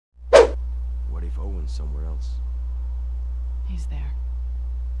somewhere else. He's there.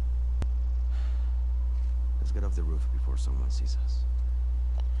 Let's get off the roof before someone sees us.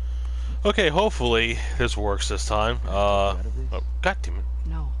 Okay, hopefully this works this time. Oh, God damn it.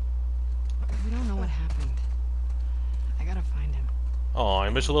 No. We don't know what happened. I gotta find him. Oh, I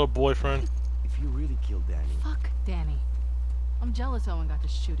miss your little boyfriend. If you really killed Danny... Fuck Danny. I'm jealous Owen got to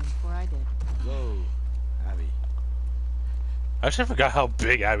shoot him before I did. Whoa, Abby. I actually forgot how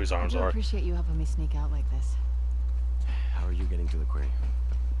big Abby's arms I do are. appreciate you helping me sneak out like this. How are you getting to the quarry?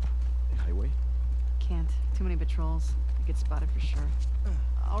 The highway? Can't. Too many patrols. I get spotted for sure.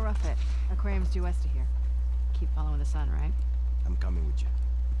 I'll rough it. Aquarium's due west of here. Keep following the sun, right? I'm coming with you.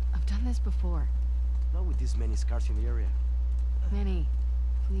 I've done this before. Not with this many scars in the area. Manny,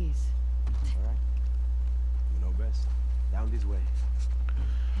 please. Alright. You know best. Down this way.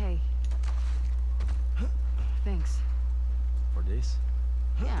 Hey. Thanks. For this?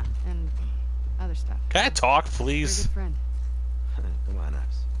 Yeah, and other stuff. Can I talk, You're a please? good friend. Come on,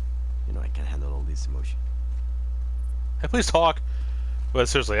 Abs. You know I can't handle all this emotion. Hey, please talk. But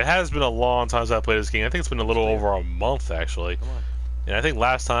seriously, it has been a long time since I played this game. I think it's been a little over a month, actually. Come on. And I think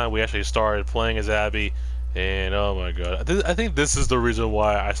last time we actually started playing as Abby, and oh my god. I think this is the reason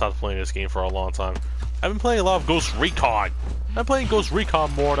why I stopped playing this game for a long time. I've been playing a lot of Ghost Recon. I'm playing Ghost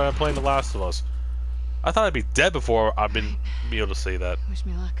Recon more than I'm playing The Last of Us. I thought I'd be dead before I've been able to say that. Wish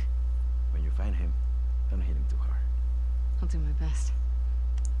me luck. When you find him, don't hit him too hard. I'll do my best.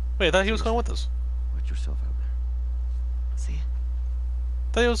 Wait, I thought he was coming with us. Watch yourself out there. See ya.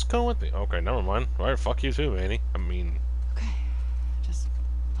 I thought he was coming with me. Okay, never mind. Alright, fuck you too, Manny. I mean... Okay. Just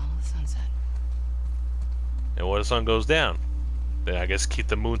follow the sunset. And when the sun goes down, then I guess keep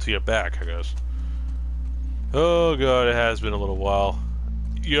the moon to your back, I guess. Oh god, it has been a little while.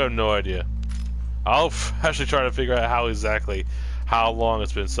 You have no idea. I'll actually try to figure out how long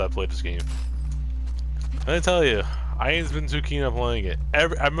it's been since I played this game. I didn't tell you, I ain't been too keen on playing it. I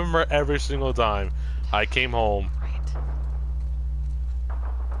remember every single time I came home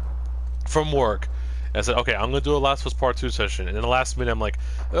from work and I said, okay, I'm gonna do a Last of Us Part 2 session, and in the last minute I'm like,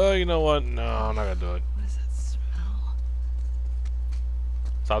 oh, you know what, no, I'm not gonna do it. What does that smell?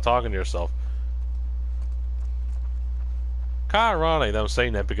 Stop talking to yourself. Kinda ironic that I'm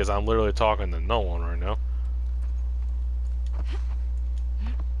saying that because I'm literally talking to no one right now.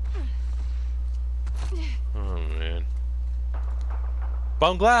 Oh man.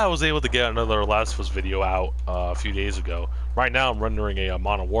 But I'm glad I was able to get another Last of Us video out a few days ago. Right now I'm rendering a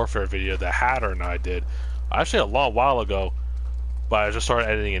Modern Warfare video that Hatter and I did actually a long while ago, but I just started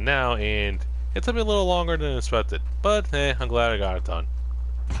editing it now and it took me a little longer than expected. But hey, I'm glad I got it done.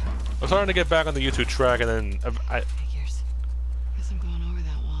 I'm starting to get back on the YouTube track, and then Figures. Guess I'm going over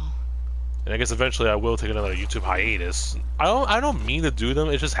that wall. and I guess eventually I will take another YouTube hiatus. I don't mean to do them,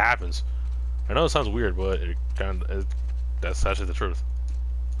 it just happens. I know it sounds weird, but that's actually the truth.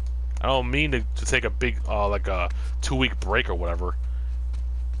 I don't mean to take a big like a 2-week break or whatever.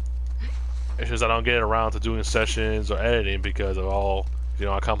 It's just I don't get around to doing sessions or editing because of all, you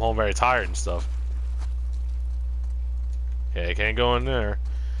know, I come home very tired and stuff. Yeah, you can't go in there.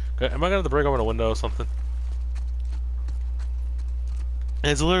 Am I gonna have to break open a window or something?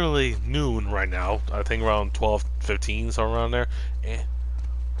 It's literally noon right now. I think around 12:15, somewhere around there.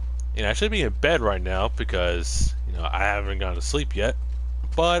 And I should be in bed right now because, you know, I haven't gone to sleep yet.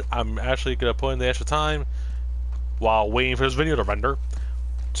 But I'm actually gonna put in the extra time while waiting for this video to render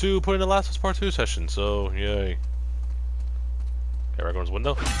to put in the Last of Us Part 2 session. So yay. Okay, right, go to this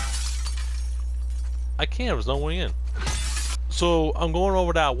window. I can't. There's no way in. So I'm going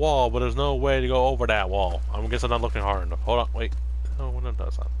over that wall, but there's no way to go over that wall. I guess I'm not looking hard enough. Hold on, wait. No, no,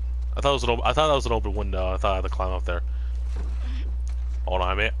 that's not. I thought it was an open. I thought that was an open window. I thought I had to climb up there. Hold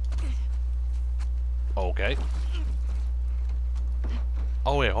on a minute. Okay.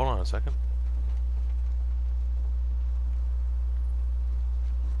 Oh wait, hold on a second.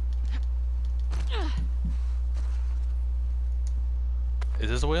 Is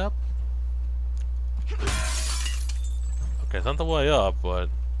this the way up? Okay, it's not the way up, but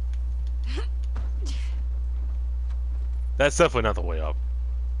that's definitely not the way up.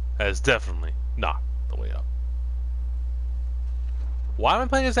 That is definitely not the way up. Why am I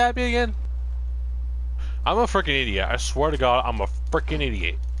playing as Abby again? I'm a freaking idiot. I swear to God, I'm a freaking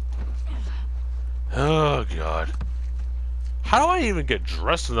idiot. Oh God. How do I even get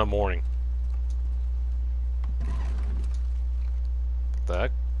dressed in the morning? What the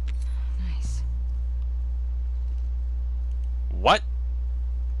heck? Nice. What?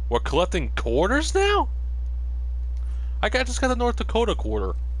 We're collecting quarters now? I just got the North Dakota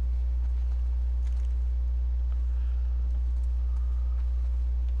quarter.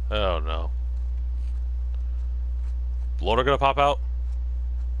 Oh no. Bloater gonna pop out?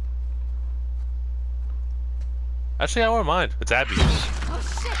 Actually, I wouldn't mind. It's Abby. Oh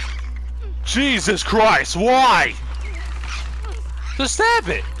shit! Jesus Christ, why? Just stab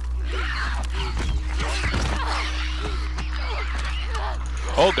it!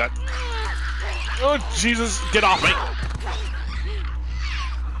 Oh god. Oh Jesus, get off me!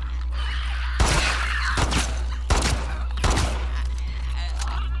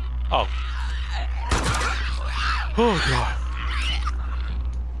 Oh. Oh god.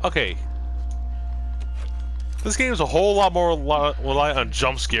 Okay. This game is a whole lot more reliant on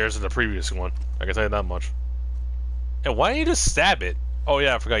jump scares than the previous one. I can tell you that much. And why don't you just stab it? Oh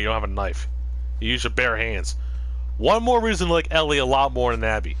yeah, I forgot you don't have a knife. You use your bare hands. One more reason to like Ellie a lot more than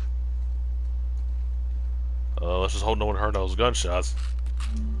Abby. Let's just hope no one heard those gunshots.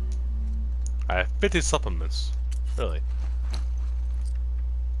 I have 50 supplements. Really?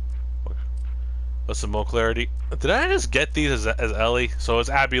 Okay. Let's some more clarity. Did I just get these as Ellie? So it's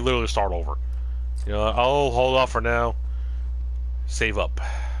Abby literally start over. You know, I'll hold off for now. Save up.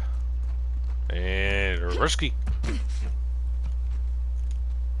 And risky.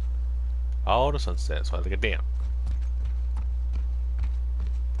 Oh, the sunset, so I have to get down.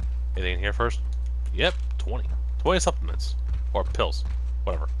 Anything in here first? Yep, 20. 20 supplements. Or pills.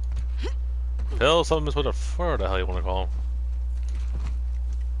 Whatever. Pills, supplements, whatever the hell you want to call them.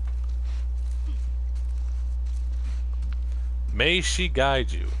 May she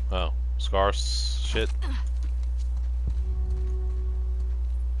guide you. Oh, scars, shit.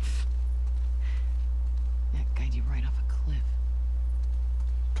 That guide you right off a cliff.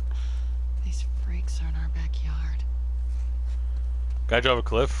 These freaks are in our backyard. Guide you off a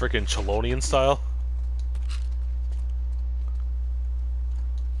cliff, freaking Chelonian style.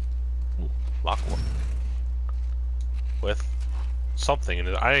 Ooh, lock one. With something in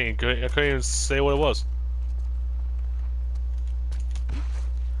it. I couldn't even say what it was.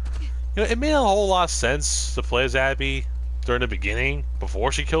 You know, it made a whole lot of sense to play as Abby during the beginning,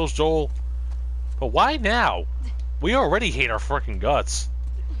 before she kills Joel. But why now? We already hate our freaking guts.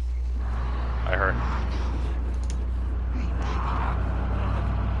 I heard.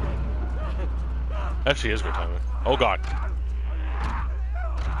 Actually, is good timing. Oh god.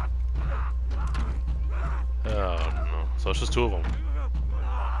 Oh no. So it's just two of them.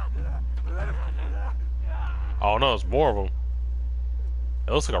 Oh no, there's more of them.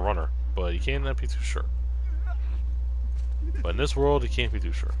 It looks like a runner, but you can't be too sure. But in this world, you can't be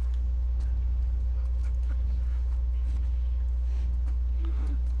too sure.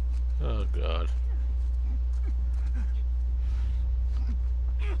 Oh god.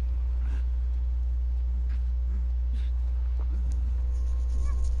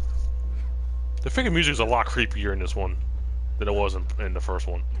 The freaking music is a lot creepier in this one than it was in the first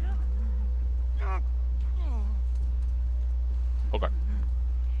one. Okay.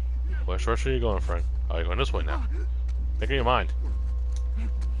 Which direction are you going, friend? Oh, you're going this way now. Think of your mind.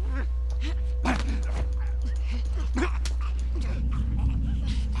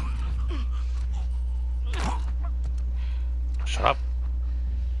 Shut up.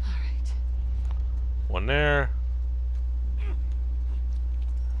 Alright. One there.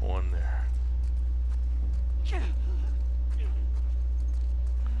 One there.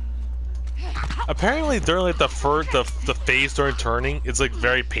 Apparently during like the phase during turning, it's like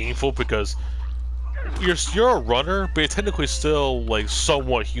very painful because you're a runner, but you're technically still like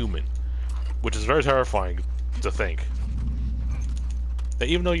somewhat human, which is very terrifying to think. That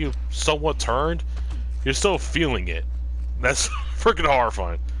even though you somewhat turned, you're still feeling it. That's freaking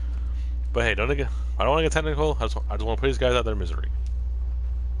horrifying. But hey, I don't want to get technical. I just want to put these guys out of their misery.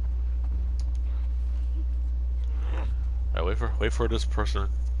 Alright, wait for this person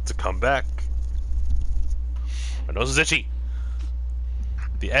to come back. My nose is itchy.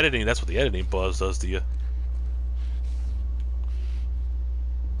 The editing, that's what the editing buzz does to you.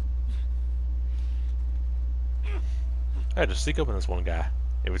 Alright, just sneak up on this one guy.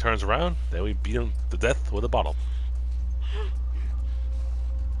 If he turns around, then we beat him to death with a bottle.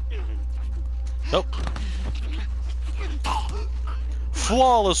 Nope.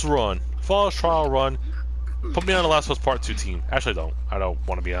 Flawless run. Flawless trial run. Put me on the Last of Us Part 2 team. Actually, I don't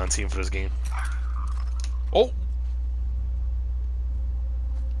want to be on team for this game. Oh!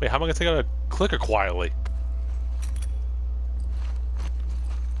 Wait, how am I going to take out a clicker quietly?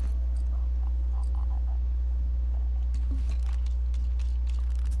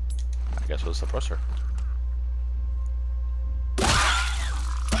 I guess with a suppressor.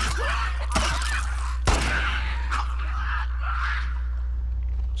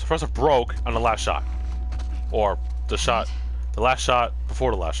 Suppressor broke on the last shot. Or the last shot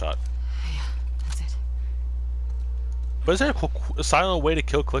before the last shot. Yeah, that's it. But is there a silent way to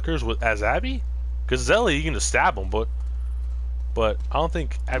kill clickers as Abby? Because Ellie, you can just stab them, but I don't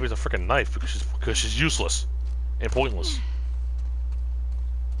think Abby's a freaking knife because she's useless and pointless.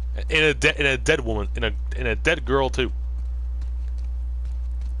 In a dead woman, in a dead girl too.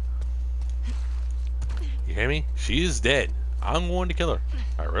 You hear me? She is dead. I'm going to kill her.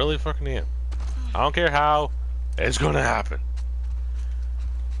 I really fucking am. I don't care how. It's gonna happen.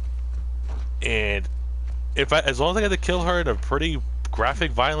 And as long as I get to kill her in a pretty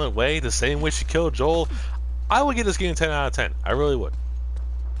graphic, violent way, the same way she killed Joel, I would give this game 10 out of 10. I really would.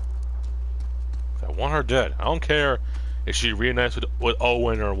 I want her dead. I don't care if she reunites with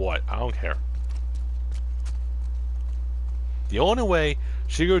Owen or what. I don't care. The only way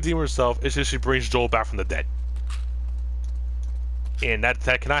she can redeem herself is if she brings Joel back from the dead. And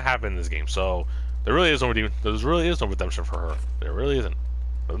that cannot happen in this game. So there really is no redemption for her. There really isn't.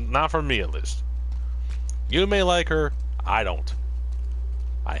 Not for me, at least. You may like her. I don't.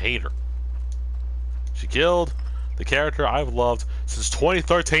 I hate her. She killed the character I've loved since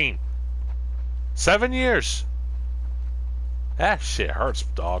 2013. 7 years. That shit hurts,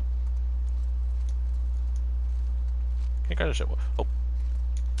 dog. Can't kind of shit. Oh.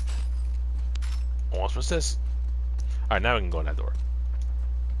 What's this? Alright, now we can go in that door.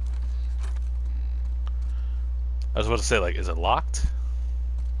 I was about to say, like, is it locked?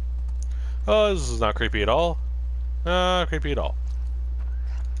 Oh, this is not creepy at all. Not creepy at all.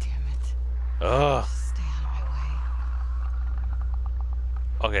 God damn it. Ugh. Stay out of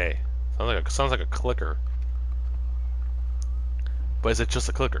my way. Okay. Sounds like a clicker. But is it just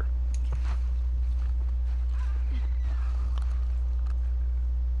a clicker?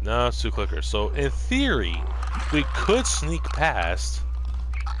 No, it's two clickers. So in theory, we could sneak past.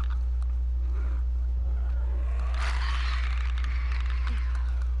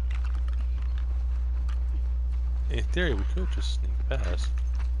 In theory, we could just sneak past.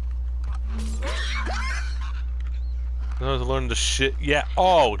 I was learning the shit. Yeah.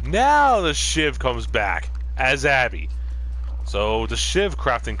 Oh, now the Shiv comes back as Abby. So the Shiv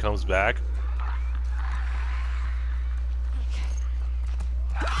crafting comes back.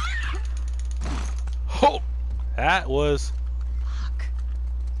 Oh, that was. Fuck.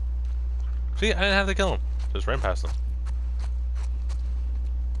 See, I didn't have to kill him. Just ran past him.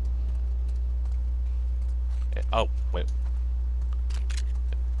 Oh, wait.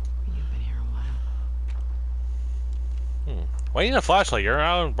 You've been here a while. Why you need a flashlight? You're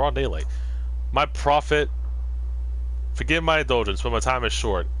out in broad daylight. My prophet, forgive my indulgence, but my time is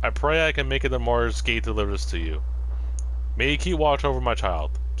short. I pray I can make it to Mars Gate to deliver this to you. May you keep watch over my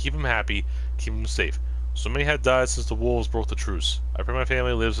child. Keep him happy. Keep him safe. So many have died since the wolves broke the truce. I pray my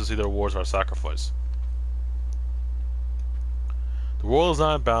family lives to see their wars our sacrifice. The world is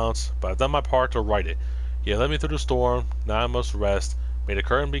not in balance, but I've done my part to right it. You led me through the storm. Now I must rest. May the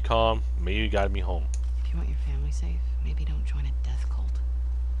curtain be calm. May you guide me home. If you want your family safe, maybe don't join a death cult.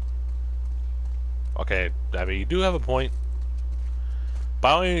 Okay, I mean, you do have a point.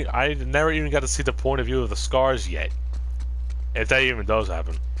 But I never even got to see the point of view of the scars yet. If that even does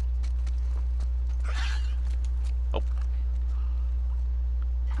happen. Oh.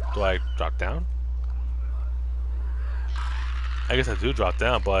 Do I drop down? I guess I do drop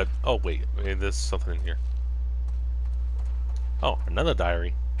down, but... Oh, wait. There's something in here. Oh, another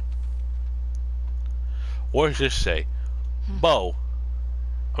diary. What does this say? Bo.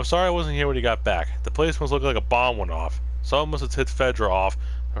 I'm sorry I wasn't here when you got back. The place must look like a bomb went off. Someone must have tipped Fedra off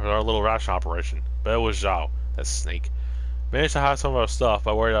for our little ration operation. But it was Zhao, that snake. Managed to hide some of our stuff,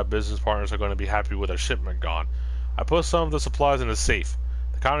 but I worry our business partners are going to be happy with our shipment gone. I put some of the supplies in the safe.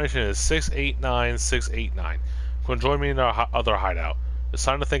 The combination is 689689. Come join me in our other hideout. It's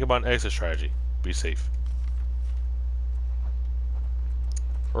time to think about an exit strategy. Be safe.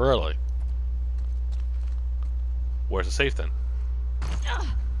 Really? Where's the safe then?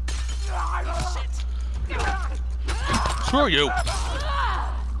 Screw you! Asshole.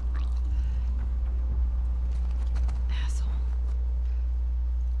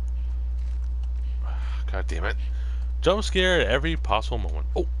 God damn it. Jump scare at every possible moment.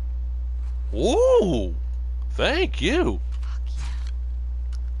 Oh! Ooh! Thank you! Fuck yeah.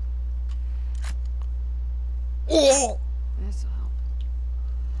 Oh! This'll help.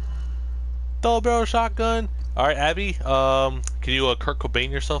 Double barrel shotgun. Alright, Abby, can you Kurt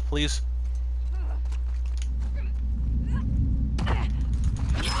Cobain yourself, please?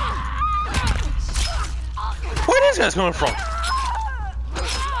 Where are these guys coming from?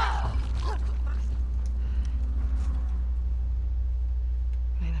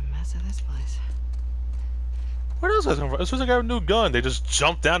 Made a mess of this place. Where are those guys coming from? As soon as I got a new gun, they just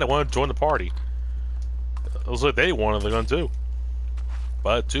jumped down and wanted to join the party. It looks like they wanted the gun too.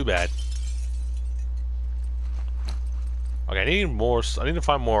 But too bad. Okay, I need to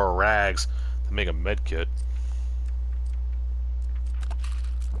find more rags to make a med kit.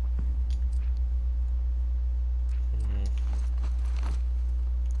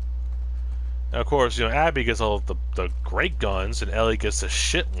 And of course, you know, Abby gets all the great guns and Ellie gets the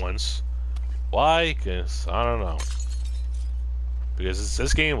shit ones. Why? Because I don't know. Because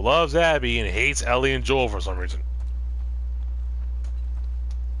this game loves Abby and hates Ellie and Joel for some reason.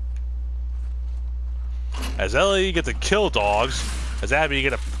 As Ellie, you get to kill dogs. As Abby, you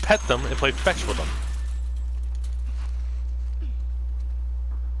get to pet them and play fetch with them.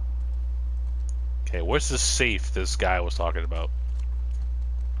 Okay, where's the safe this guy was talking about?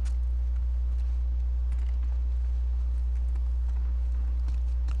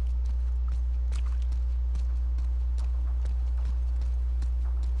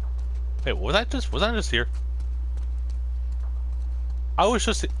 Hey, was I just here? I was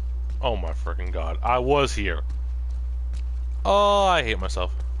just... Oh my freaking god. I was here. Oh, I hate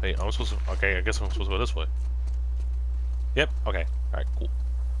myself. Hey, I'm supposed to... Okay, I guess I'm supposed to go this way. Yep, okay. Alright, cool.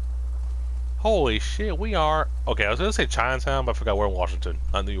 Holy shit, we are... Okay, I was gonna say Chinatown, but I forgot we're in Washington,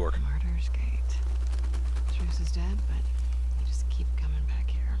 not New York. Martyr's Gate. Truce is dead, but we just keep coming back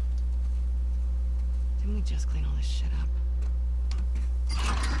here. Didn't we just clean all this shit up?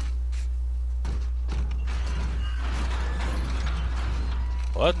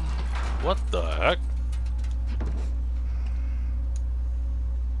 What? What the heck?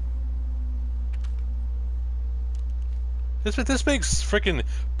 This makes freaking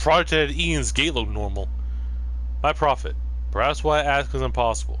Project Ian's Gate look normal. My prophet, perhaps what I ask is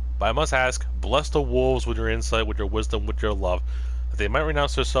impossible, but I must ask, bless the wolves with your insight, with your wisdom, with your love, that they might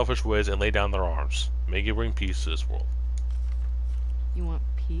renounce their selfish ways and lay down their arms. May you bring peace to this world. You want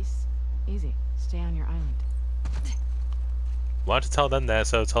peace? Easy. Stay on your island. Why don't you tell them that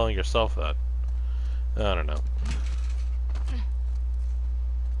instead of telling yourself that? I don't know.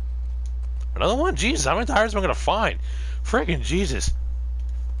 Another one? Jesus, how many tires am I gonna find? Friggin' Jesus.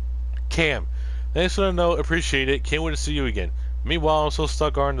 Cam, thanks for the note, appreciate it. Can't wait to see you again. Meanwhile, I'm still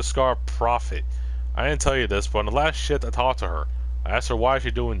stuck guarding the Scar Prophet. I didn't tell you this, but on the last shit I talked to her, I asked her why is she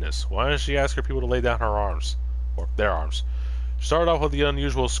doing this. Why doesn't she ask her people to lay down her arms? Or their arms. She started off with the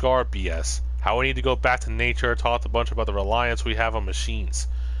unusual Scar BS. How we need to go back to nature, talked a bunch about the reliance we have on machines.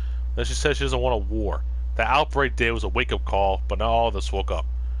 Then she said she doesn't want a war. That outbreak day was a wake-up call, but not all of us woke up.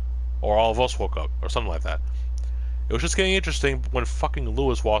 Or all of us woke up, or something like that. It was just getting interesting when fucking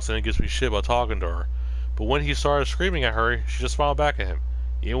Lewis walks in and gives me shit about talking to her. But when he started screaming at her, she just smiled back at him.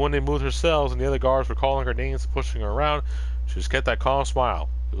 Even when they moved her cells and the other guards were calling her names and pushing her around, she just kept that calm smile.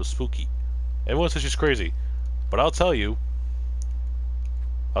 It was spooky. Everyone says she's crazy. But I'll tell you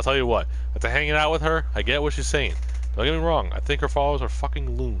what. After hanging out with her, I get what she's saying. Don't get me wrong, I think her followers are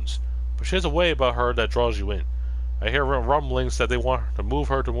fucking loons. But she has a way about her that draws you in. I hear rumblings that they want to move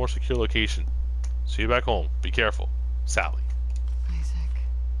her to a more secure location. See you back home. Be careful. Sally. Isaac.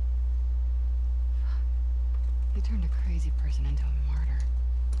 You turned a crazy person into a martyr.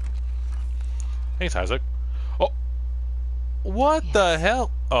 Thanks, Isaac. Oh! What the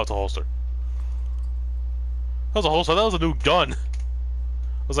hell? Oh, it's a holster. That was a holster. That was a new gun. I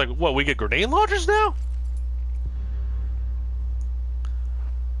was like, what, we get grenade launchers now?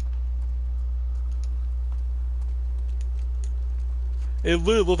 It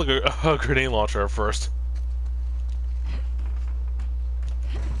literally looked like a grenade launcher at first.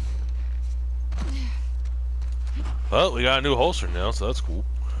 Well, we got a new holster now, so that's cool.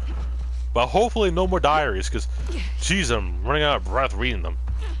 But hopefully no more diaries, because, jeez, I'm running out of breath reading them.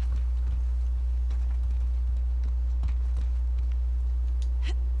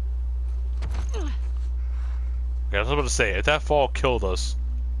 Okay, I was about to say, if that fall killed us,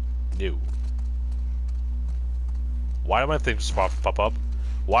 no. Why did my thing just pop up?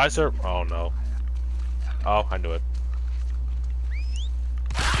 Why is there... Oh, no. Oh, I knew it.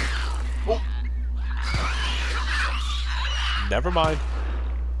 Oh. Never mind.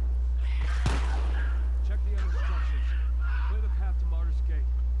 Check the other structures. Clear the path to Martyr's Gate.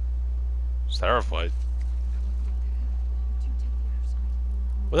 I was terrified.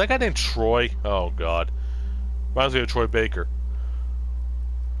 Was that guy named Troy? Oh, God. Reminds me of Troy Baker.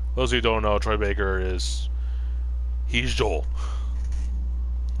 Those of you who don't know, Troy Baker is... He's Joel.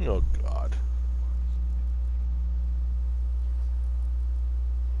 Oh, God.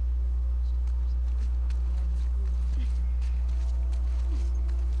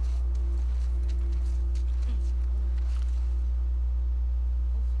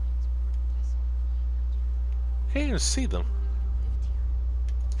 Can't even see them.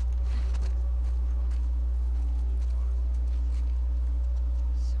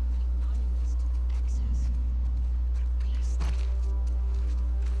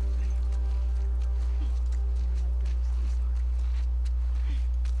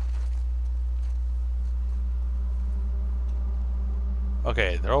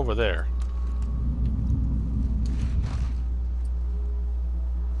 Okay, they're over there.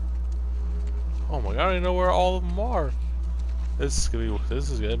 Oh my god, I don't know where all of them are. This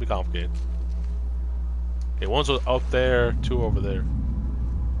is gonna be complicated. Okay, one's up there, two over there.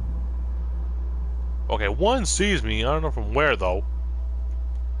 Okay, one sees me. I don't know from where though.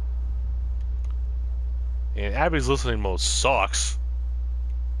 And Abby's listening mode sucks.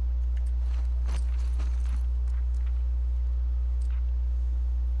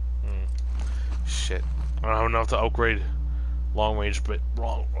 Shit, I don't have enough to upgrade long range, but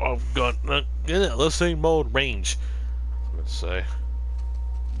wrong gun. Listening mode range. Let's say.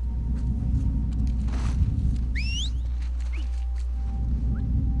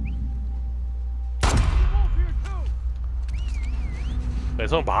 There's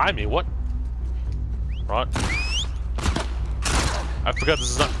someone behind me. What? Right. I forgot this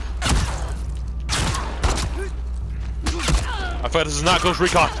is not. I forgot this is not Ghost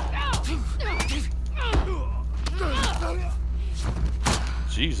Recon.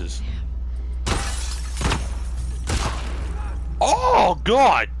 Jesus. Oh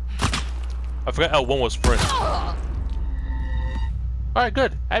God! I forgot L1 was sprint. Alright,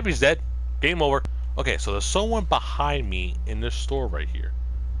 good. Abby's dead. Game over. Okay, so there's someone behind me in this store right here.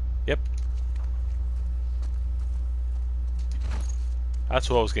 Yep. That's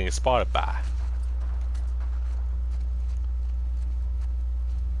what I was getting spotted by.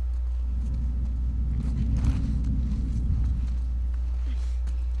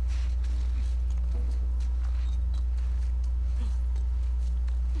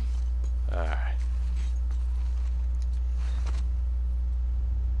 Alright.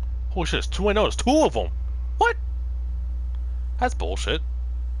 Holy shit, I know there's two of them! What? That's bullshit.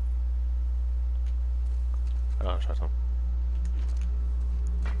 I don't know, try something.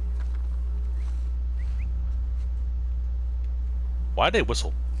 Why'd they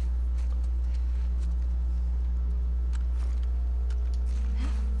whistle?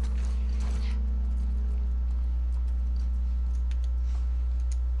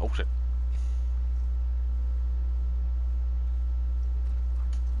 Oh shit.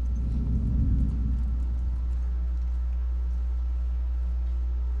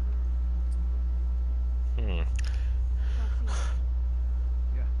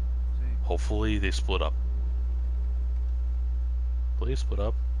 Hopefully they split up. Please split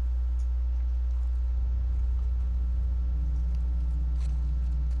up.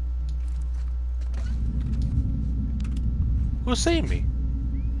 Who's seeing me?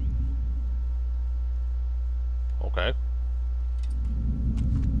 Okay.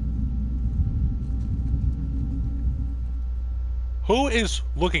 Who is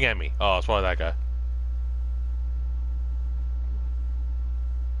looking at me? Oh, it's probably that guy.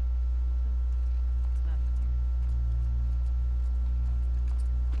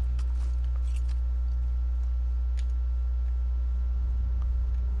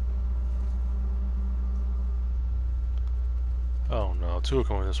 Oh no, two are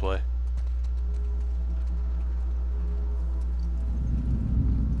coming this way.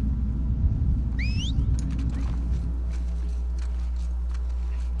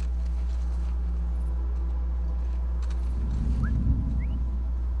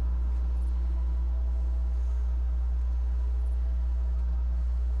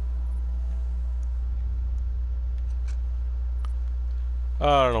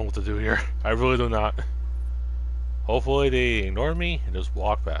 I don't know what to do here. I really do not. Hopefully they ignore me and just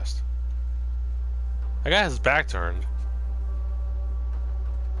walk past. That guy has his back turned.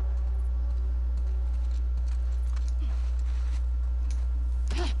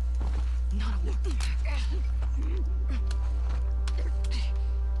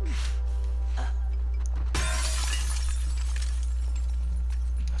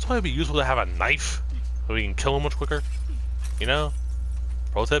 That's why it'd be useful to have a knife so we can kill him much quicker. You know?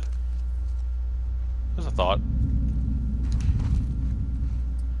 Pro tip? Just a thought.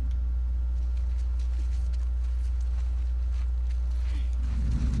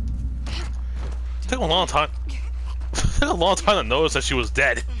 It took a long time. It took a long time to notice that she was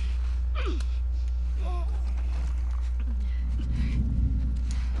dead.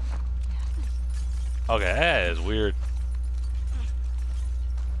 Okay, that is weird.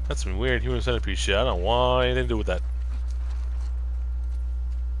 That's some weird human centipede shit. I don't want anything to do with that.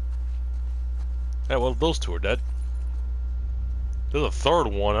 Yeah, well, those two are dead. There's a third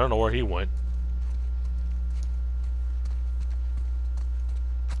one. I don't know where he went.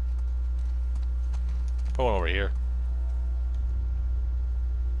 Put one over here.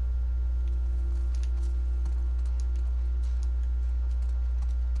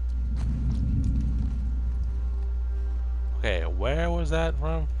 Okay, Okay, where was that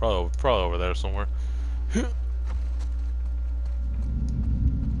from? Probably over there somewhere.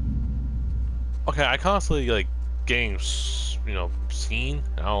 Okay, I constantly like getting, you know, seen.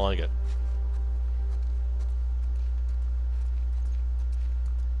 I don't like it.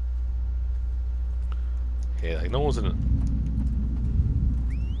 Okay, like no one's in it.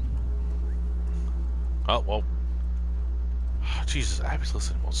 Oh well. Jesus, Abby's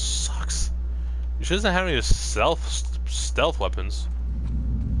listening mode sucks. She doesn't have any stealth weapons.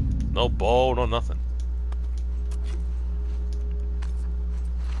 No bow, no nothing.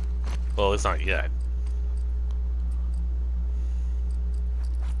 Well, it's not yet.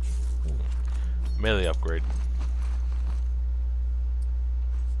 Melee upgrade.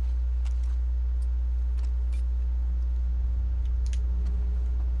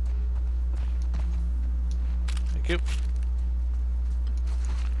 Thank you.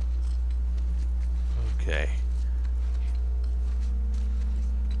 Okay.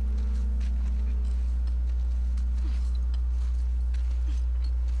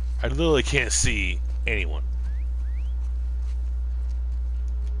 I literally can't see anyone.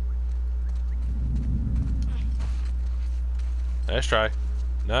 Nice try.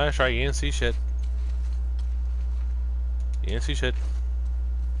 Nice try. You didn't see shit. You didn't see shit.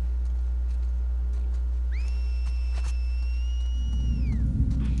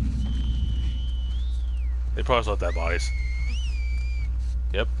 They probably still have dead bodies.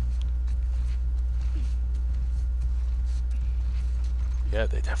 Yep. Yeah,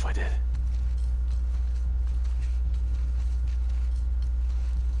 they definitely did.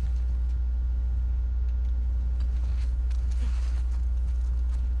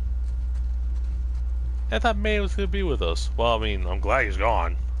 I thought May was gonna be with us. Well, I mean, I'm glad he's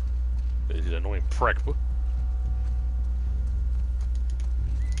gone. He's an annoying prick.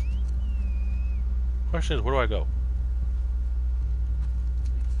 Question is, where do I go?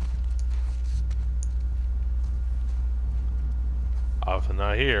 Obviously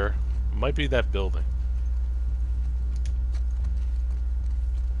not here. Might be that building.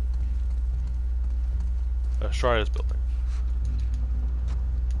 Let's try this building.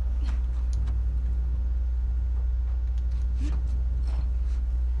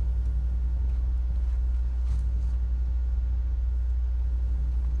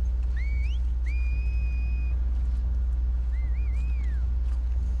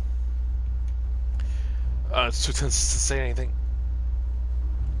 It's too tense to say anything.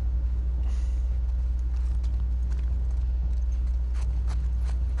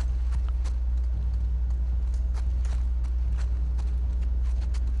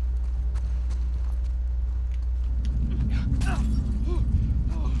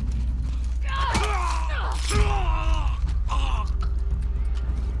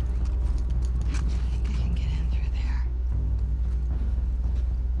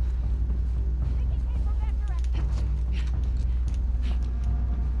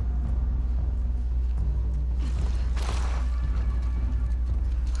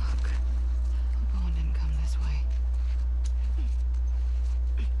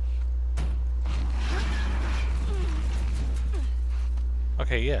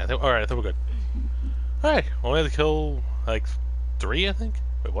 Okay, yeah. Alright, I think we're good. Alright, only had to kill, like, 3, I think?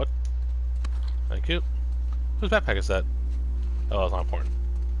 Wait, what? Thank you. Whose backpack is that? Oh, it's not important.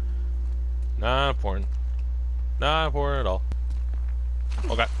 Not important. Not important at all.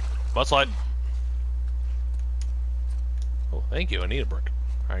 Okay. Butt slide. Oh, thank you. I need a brick.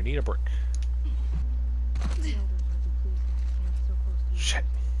 I need a brick. Shit.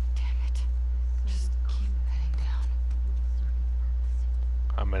 Damn it. Just keep heading down.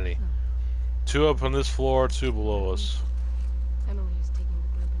 How many? 2 up on this floor, 2 below us. Emily is taking the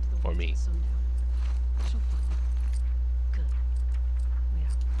group into the Or me. woods at sundown. She'll find them. Good. We are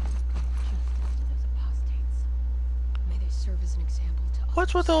just after those apostates. May they serve as an example to others.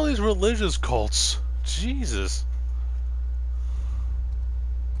 What's with all these religious cults? Jesus.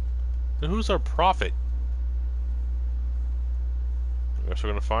 And who's our prophet? I guess we're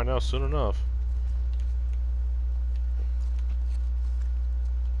gonna find out soon enough.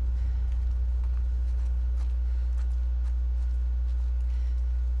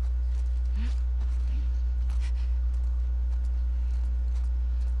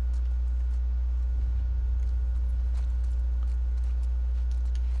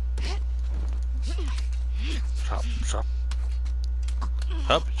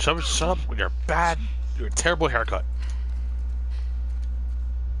 Shut up with your terrible haircut.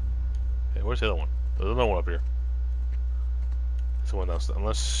 Okay, where's the other one? There's another one up here. There's one else,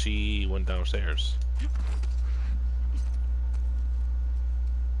 unless she went downstairs.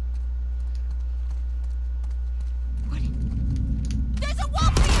 What?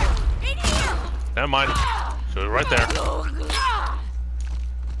 Never mind. She was right there.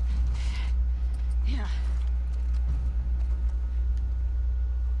 Yeah.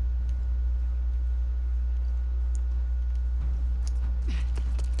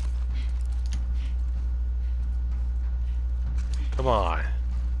 Come on.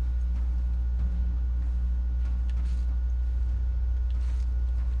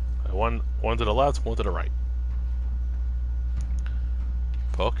 One to the left, one to the right.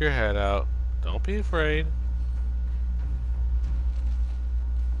 Poke your head out. Don't be afraid.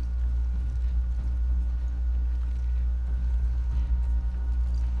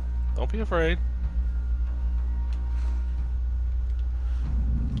 Don't be afraid.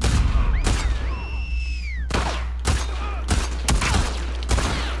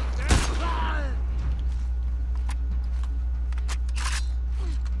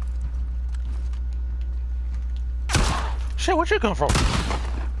 Shit, where'd you come from?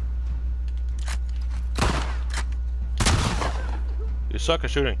 You suck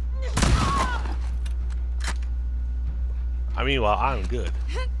at shooting. I mean, well, I'm good.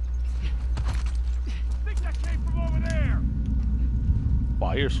 I think that came from over there.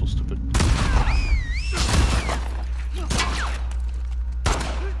 Wow, you're so stupid.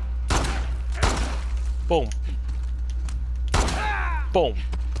 Boom. Boom.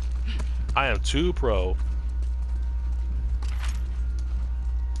 I am too pro.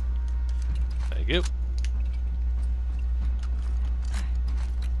 Thank you.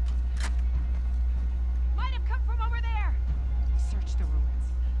 Might have come from over there. Search the ruins.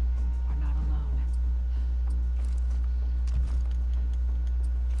 We're not alone.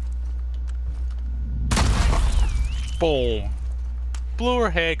 Boom. Blew her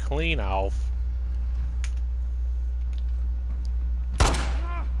head clean off.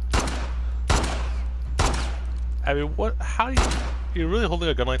 I mean, what? How do you really holding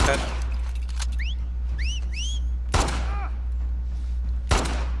a gun like that?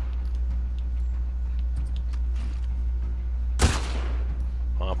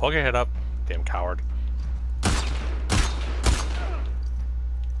 Poke your head up, damn coward.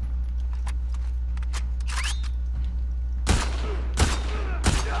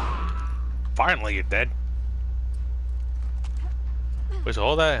 Finally, you're dead. Wait, so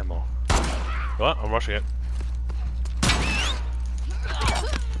hold that ammo. What? I'm rushing it.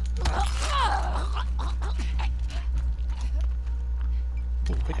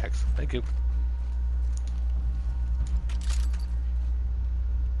 Ooh, pickaxe. Thank you.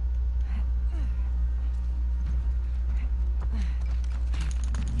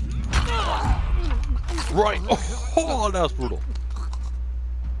 Right. Oh, that was brutal.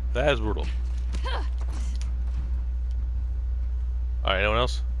 That is brutal. Alright, anyone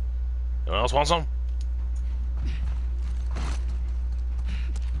else? Anyone else want some?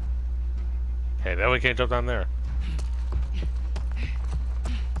 Hey, that way we can't jump down there.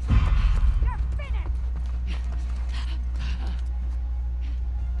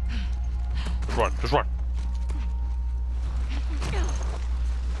 Just run, just run.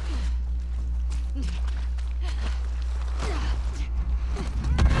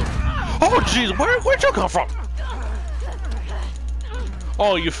 Oh jeez, where'd you come from?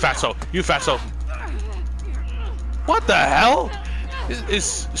 Oh, you fatso, you fatso. What the hell?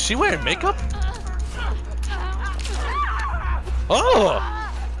 Is she wearing makeup? Oh!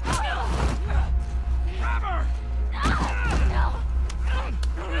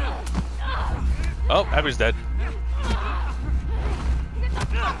 Oh, Abby's dead.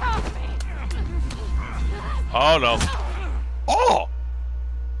 Oh no. Oh!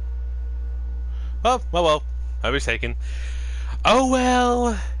 Oh, well, Abby's taken. Oh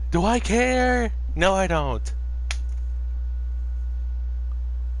well, do I care? No, I don't.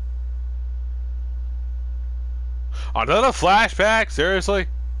 Another flashback? Seriously?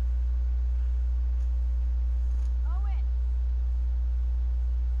 Owen.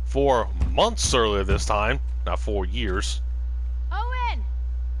 4 months earlier this time, not 4 years. Owen.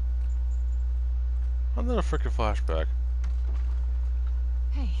 Another freaking flashback.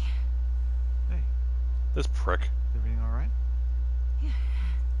 Hey. Hey, This prick. everything all right?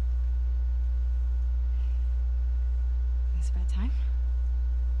 Is it bad time?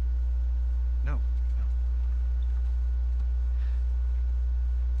 No, no.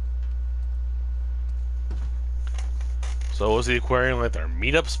 So was the aquarium like their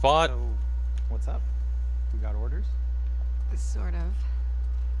meetup spot? So, what's up? We got orders? Sort of.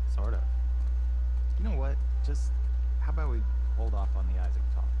 Sort of. You know what? Just, how about we hold off on the Isaac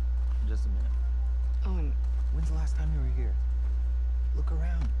talk? For just a minute. Owen, When's the last time you were here? Look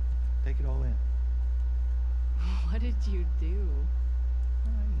around. Take it all in. what did you do? You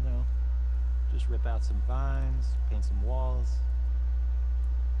know, Just rip out some vines, paint some walls.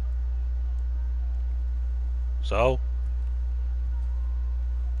 So?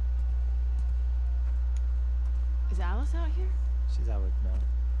 Is Alice out here? She's out with Mel.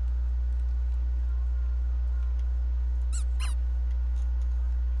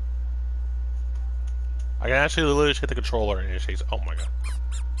 I can actually literally just hit the controller and it shakes. Oh my god.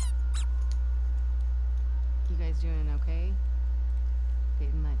 You guys doing okay?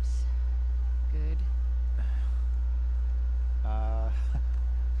 Dating life's good.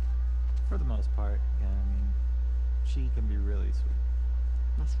 For the most part, yeah, I mean, she can be really sweet.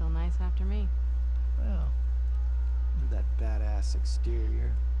 Must feel nice after me. Well, with that badass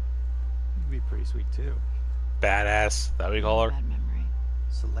exterior, you can be pretty sweet too. Badass, that we call her. Bad memory.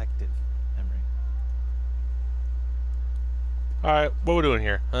 Selective memory. Alright, what we doing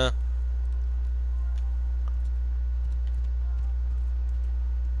here, huh?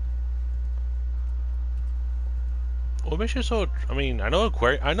 What makes you so? I mean, I know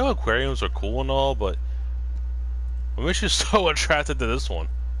aquariums are cool and all, but what makes you so attracted to this one?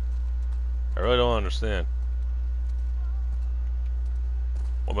 I really don't understand.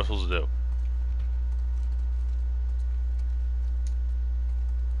 What am I supposed to do?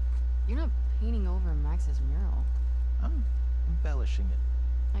 You're not painting over Max's mural. I'm embellishing it.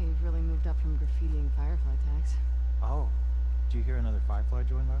 Oh, you've really moved up from graffitiing Firefly tags. Oh, did you hear another Firefly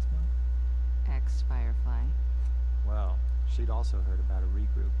join last month? Ex-Firefly. Well, she'd also heard about a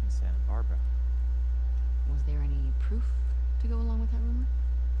regroup in Santa Barbara. Was there any proof to go along with that rumor?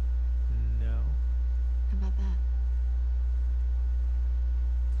 No. How about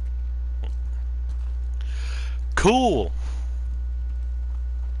that? Cool.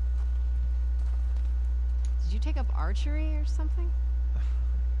 Did you take up archery or something?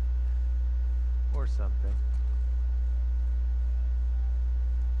 Or something.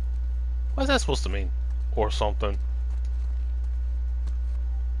 What's that supposed to mean? Or something?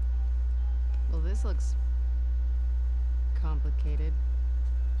 Well, this looks complicated.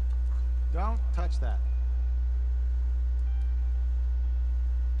 Don't touch that.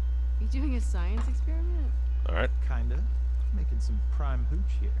 You doing a science experiment? Alright. Kinda. Making some prime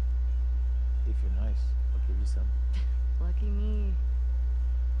hooch here. If you're nice, I'll give you some. Lucky me.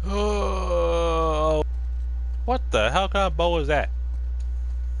 Oh, what the hell kind of bow is that?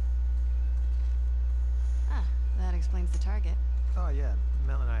 Ah, that explains the target. Oh yeah,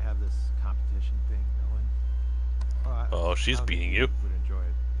 Mel and I have this competition thing going. Oh, she's I don't think beating you. Would enjoy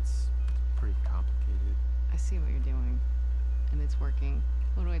it. It's pretty complicated. I see what you're doing, and it's working.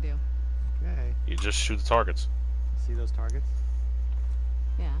 What do I do? Okay. You just shoot the targets. See those targets?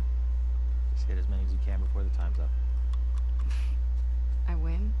 Yeah, Just hit as many as you can before the time's up. I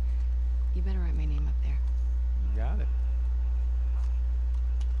win. You better write my name up there. You got it.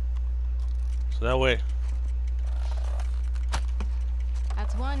 So that way.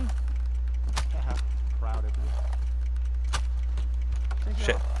 That's one. Haha, proud of you. Take it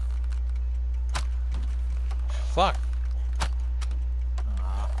Shit. off. Fuck.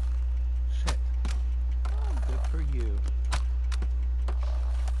 Ah. Shit. Oh, good for you.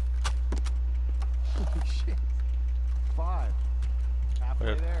 Holy shit. 5. Halfway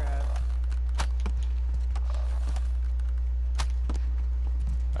Okay. there, Ed.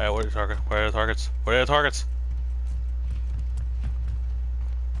 Alright, where are the targets? Where are the targets? Where are the targets?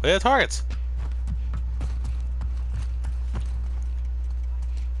 Where are the targets?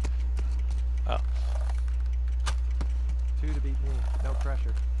 Oh. 2 to beat me. No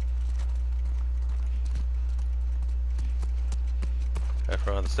pressure. Back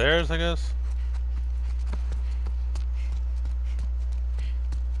around the stairs, I guess.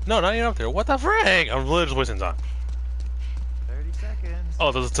 No, not even up there. What the frig? I'm literally just wasting time. 30 seconds.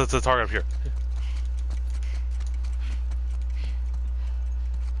 Oh, there's a target up here.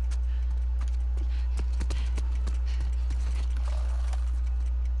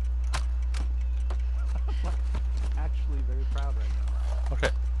 Actually very proud right now. Okay.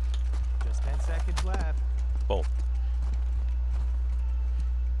 Just 10 seconds left. Boom.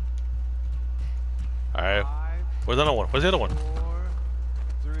 Alright. 5, Where's the other one? Where's the other one? 4,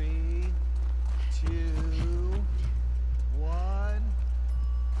 3, 2, 1.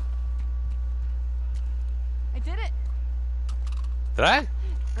 I did it! Did I?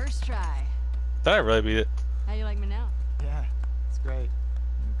 First try. Did I really beat it? How you like me now? Yeah, it's great.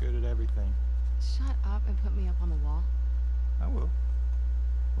 You're good at everything. Shut up and put me up on the wall. I will.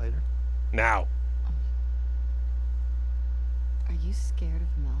 Later. Now. Are you scared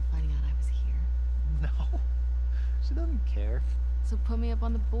of Mel finding out I was here? No. She doesn't care. So put me up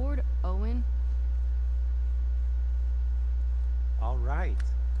on the board, Owen. All right.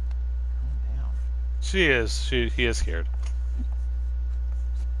 Calm down. She is. He is scared.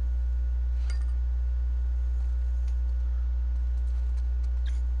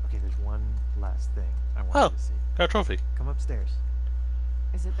 Okay, there's one last thing I want Oh, you to see. got a trophy. Come upstairs.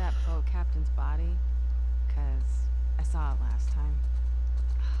 Is it that boat captain's body? 'Cause I saw it last time.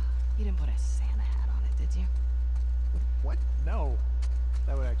 You didn't put a Santa hat on it, did you? What? No.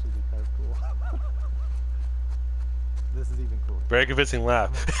 That would actually be kind of cool. This is even cooler. Very convincing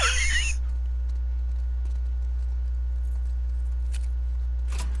laugh.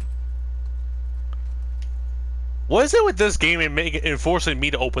 What is it with this game and enforcing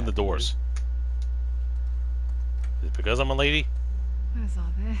me to open the doors? Is it because I'm a lady? What is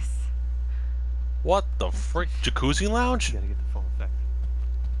all this? What the frick? Jacuzzi lounge? You gotta get the full effect.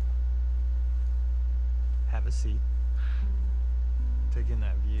 Have a seat. Take in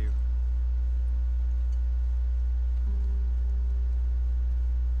that view.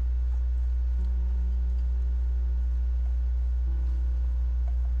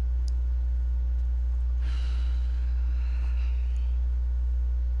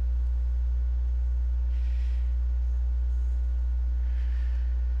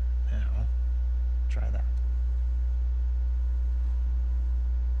 Now, try that.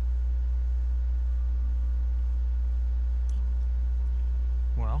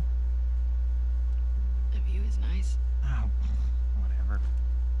 Well, The view is nice. oh, whatever.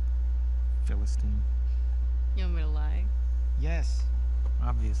 Philistine. You want me to lie? Yes,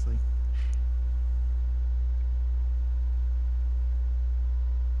 obviously.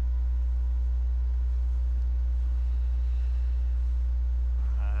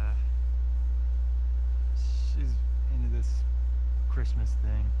 She's into this Christmas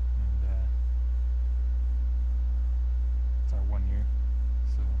thing, and it's our 1 year,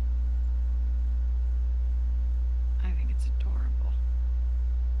 so I think it's adorable.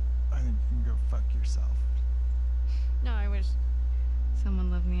 I think you can go fuck yourself. No, I wish someone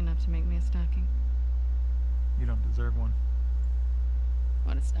loved me enough to make me a stocking. You don't deserve one.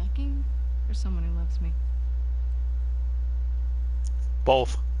 Want a stocking? Or someone who loves me?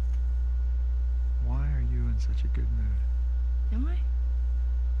 Both. Why are you in such a good mood? Am I?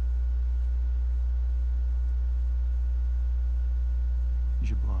 You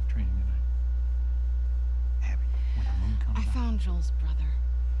should blow off training tonight. Abby, when the moon comes I out. found Joel's brother.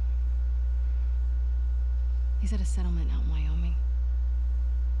 He's at a settlement out in Wyoming.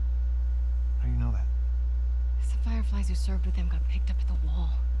 How do you know that? The Fireflies who served with him got picked up at the wall.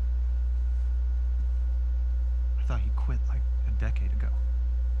 I thought he quit like a decade ago.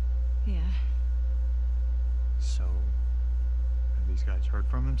 Yeah. So, have these guys heard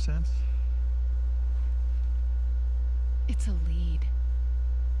from him since? It's a lead.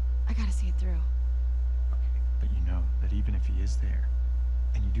 I gotta see it through. Okay, but you know that even if he is there,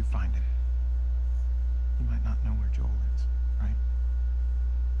 and you do find him, he might not know where Joel is, right?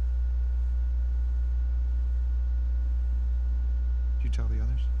 Did you tell the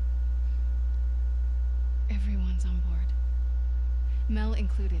others? Everyone's on board. Mel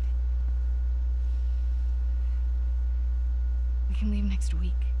included. We can leave next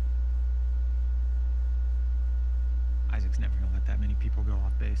week. Isaac's never gonna let that many people go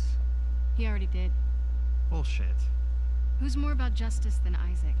off base. He already did. Bullshit. Who's more about justice than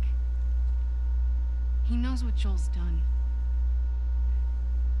Isaac? He knows what Joel's done.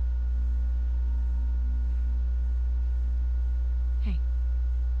 Hey.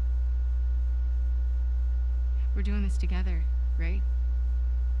 We're doing this together, right?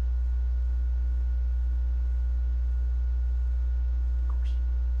 Of course.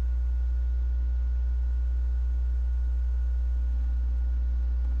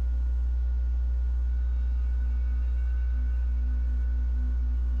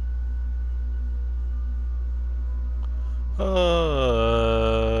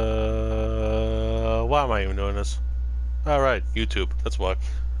 Why am I even doing this? Alright, YouTube. That's why.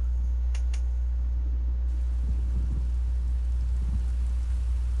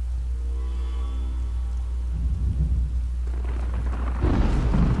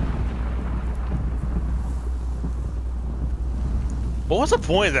 What was the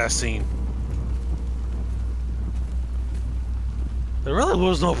point of that scene? There really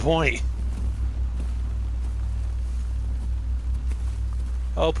was no point.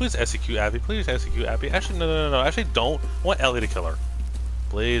 Oh, please execute Abby. Please execute Abby. Actually, no. Actually, don't. I want Ellie to kill her.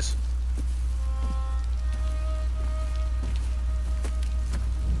 Please.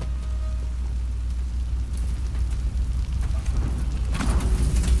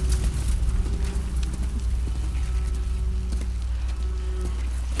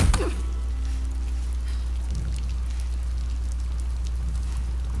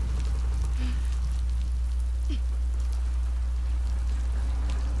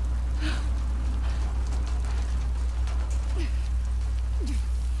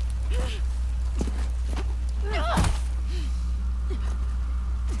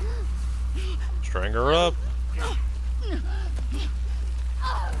 Bring her up.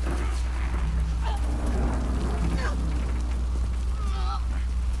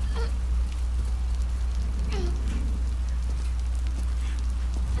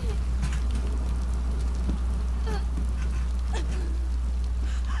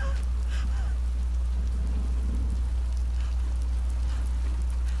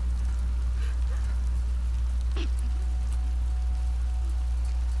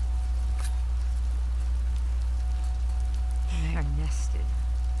 They are nested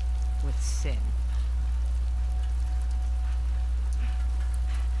with sin.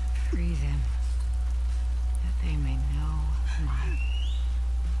 Free them, that they may know my.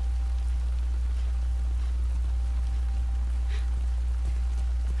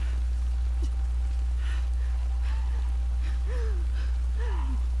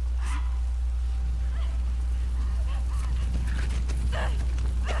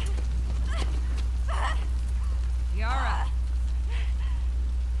 Yara!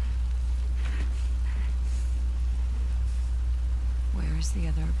 Where is the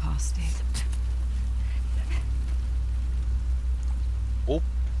other apostate? Oh,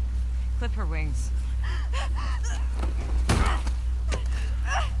 Clip her wings.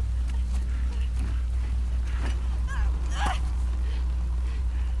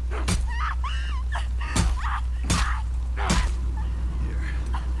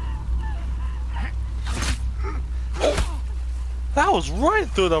 that was right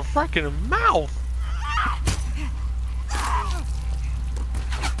through the freaking mouth.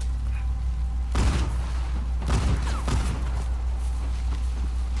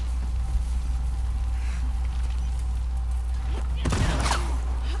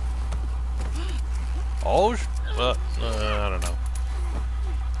 Oh, I don't know.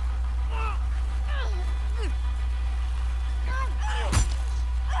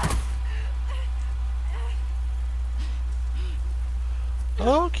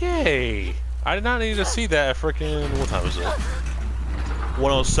 Okay. I did not need to see that at freaking, what time is it?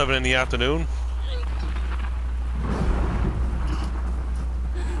 1:07 in the afternoon.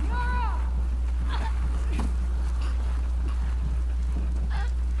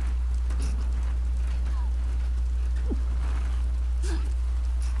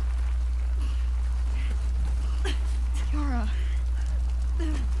 Yara.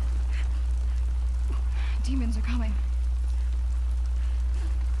 Demons are coming.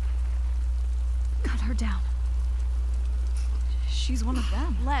 Cut her down. She's one of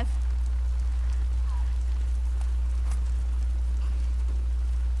them. Lev.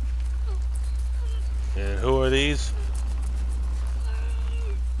 And who are these?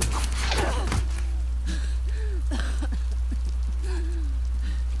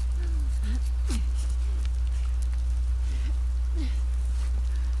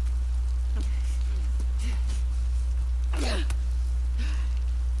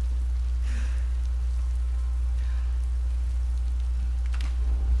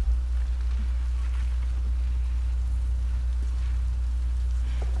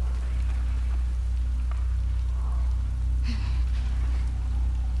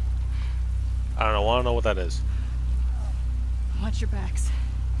 I don't know. Want to know what that is? Watch your backs.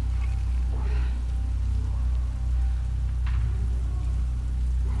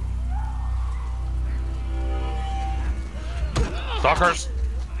 Stalkers!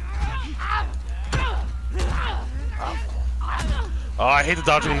 Oh, I hate the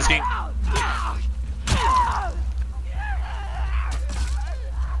dodging in this game.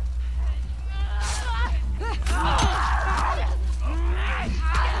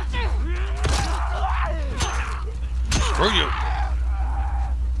 Screw you!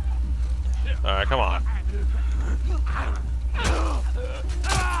 Alright, come on.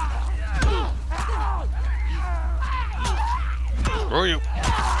 Screw you!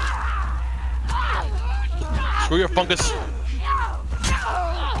 Screw your fungus!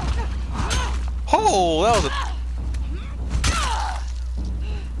 Oh, that was a...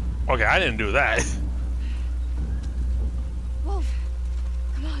 Okay, I didn't do that. Wolf,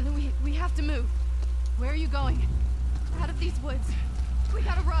 come on, we have to move. Where are you going? Out of these woods. We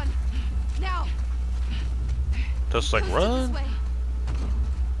gotta run. Now. Just like This run? way.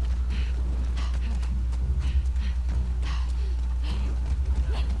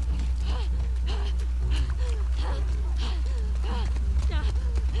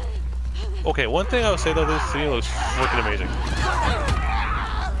 Okay, one thing I would say though, this scene looks freaking amazing.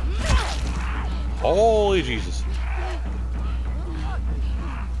 Holy Jesus.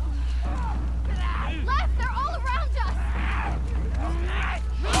 Left, they're all around us.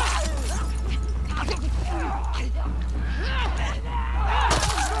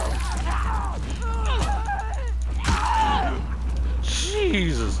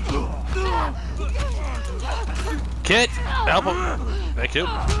 Kid, help him. Thank you.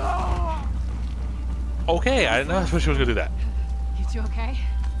 Okay, I didn't know she was gonna do that. You two okay?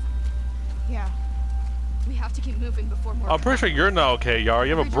 Yeah. We have to keep moving before more. I'm pretty sure you're not okay, Yara.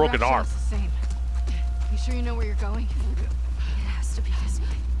 You have a Every broken arm. direction's the same. You sure you know where you're going? It has to be this way.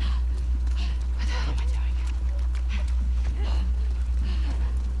 What the hell am I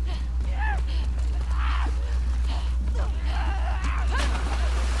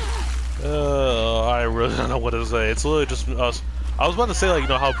doing? I really don't know what to say. It's literally just us. I was about to say, like, you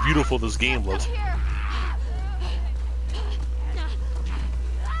know, how beautiful this game looks.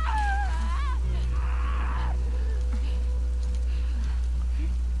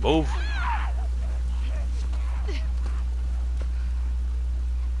 Move.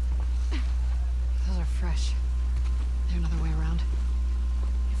 Those are fresh. Is there another way around?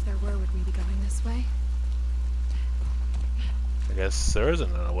 If there were, would we be going this way? I guess there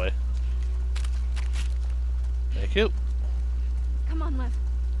isn't another way. Thank you. Come on, Lev.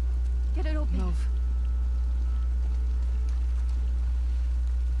 Get it open. Move.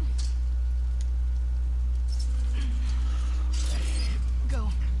 Go.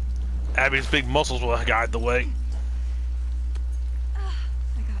 Abby's big muscles will guide the way.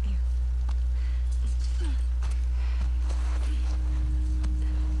 I got you.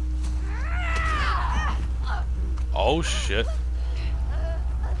 Oh shit.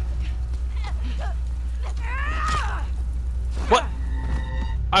 What?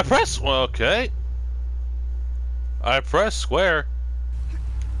 I press. Well, okay. I press square.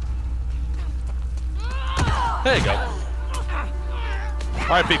 There you go.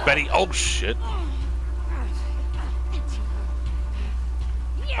 Alright, Big Betty. Oh shit.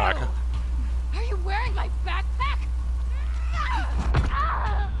 Alright. Are you wearing my backpack?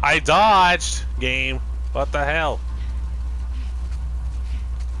 I dodged, game. What the hell?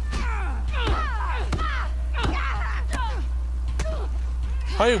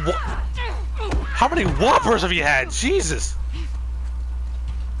 How many whoppers have you had? Jesus!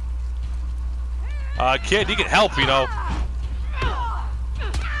 Kid, you can help, you know.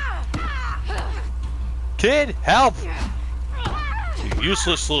 Kid, help! You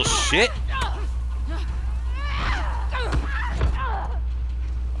useless little shit.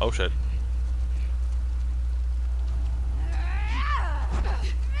 Oh shit.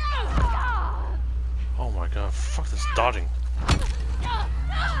 Oh my god, fuck this dodging.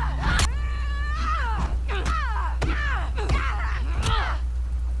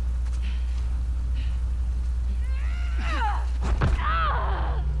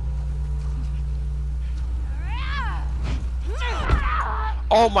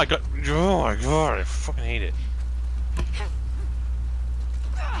 Oh my god. Oh my god, I fucking hate it.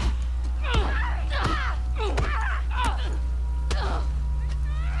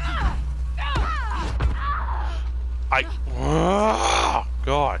 Oh,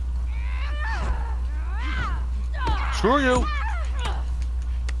 God. Screw you.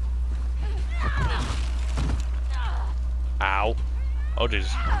 Ow. Oh,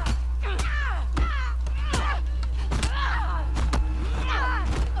 Jesus.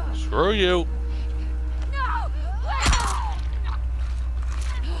 Screw you.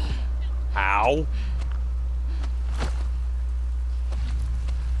 Ow.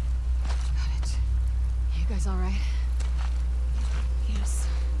 Got it. You guys all right? Yes.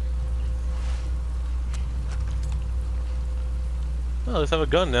 Well, at least I have a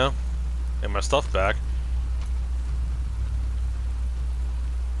gun now. And my stuff back.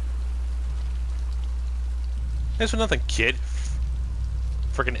 Thanks for nothing, kid.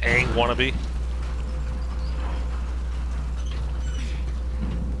 Freaking Aang wannabe.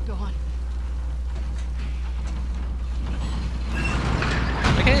 Go on.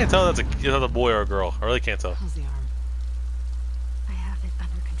 I can't even tell if that's a boy or a girl. I really can't tell. How's the arm? I have it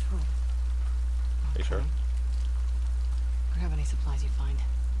under control. Are you sure? Grab any supplies you find.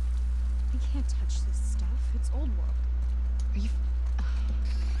 We can't touch this stuff. It's old world. Are you...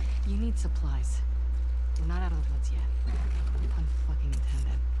 You need supplies. We're not out of the woods yet. Pun fucking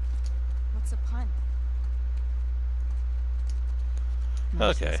intended. What's a pun?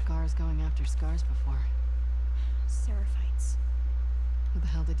 Never seen Okay. scars going after scars before. Seraphites. What the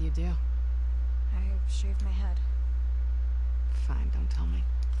hell did you do? I shaved my head. Fine, don't tell me.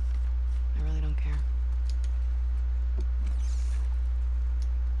 I really don't care.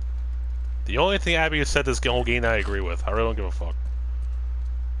 The only thing Abby has said this whole game I agree with. I really don't give a fuck.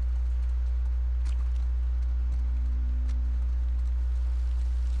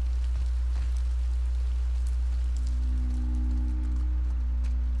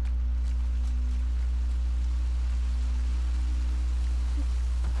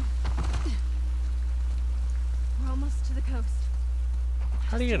 We're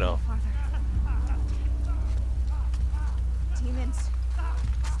do you know? Farther. Demons.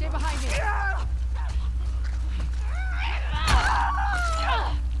 Stay behind me.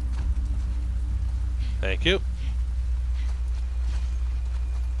 Thank you.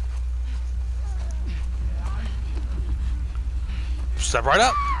 Step right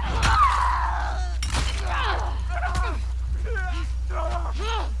up.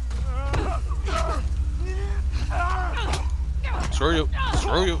 Screw you.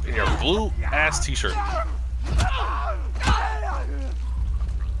 Screw you in your blue ass t-shirt.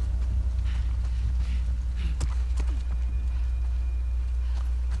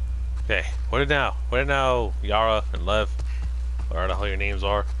 Okay, what now? What now, Yara and Lev? Whatever the hell your names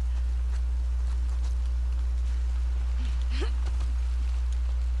are.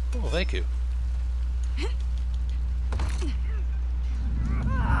 Oh, thank you.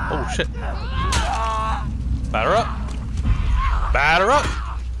 Oh, shit. Batter up. Batter up.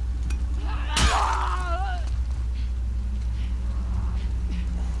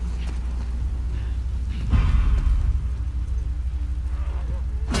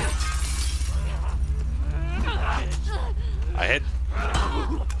 I hit.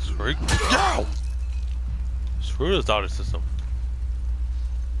 Screw. Yow! Screw this daughter system.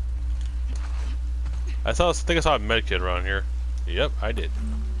 I think I saw a medkit around here. Yep, I did.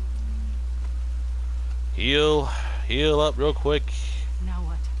 Heal up real quick. Now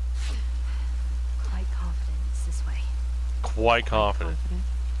what? Quite confident it's this way. Quite confident.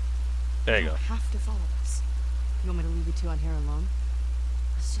 There you go. Have to follow us. You want me to leave you two on here alone?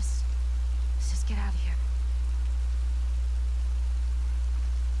 Let's just get out of here.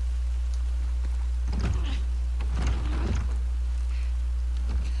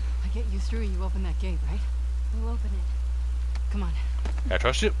 I get you through, you open that gate, right? We'll open it. Come on. I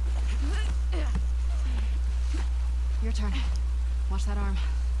trust you. Your turn. Watch that arm.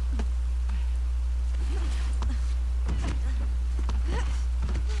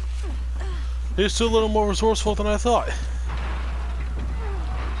 He's still a little more resourceful than I thought.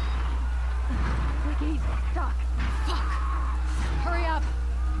 The gate's stuck. Hurry up!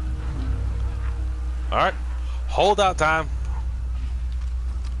 Alright. Hold out time.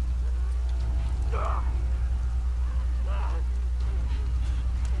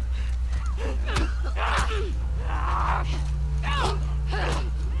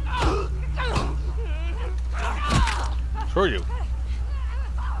 Screw you.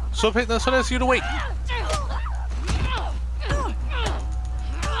 So that's what I asked you to wait.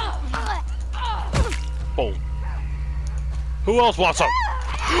 Boom. Who else wants some?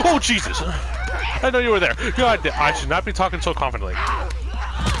 Oh Jesus! I know you were there. God, I should not be talking so confidently.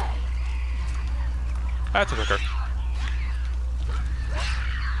 That's a clicker.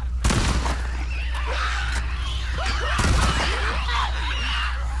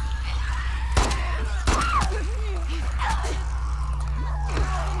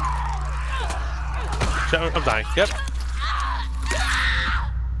 I'm dying. Yep.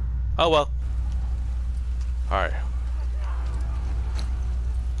 Oh well. Alright.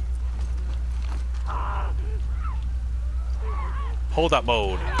 Hold that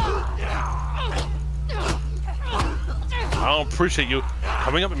mode. I don't appreciate you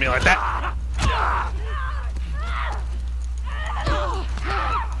coming up at me like that.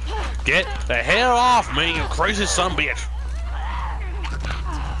 Get the hell off me, you crazy son of a bitch.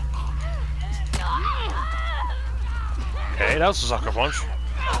 Okay, that was a sucker punch.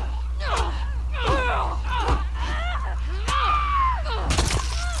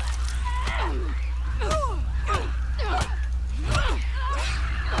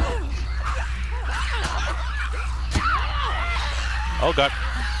 Oh god.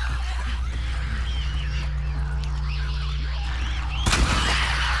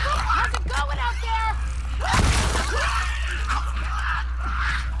 How's it going out there?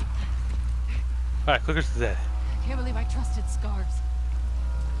 Alright, clicker's dead. Can't believe I trusted Scars.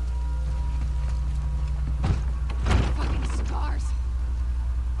 Fucking Scars.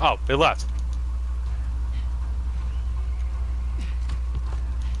 Oh, they left.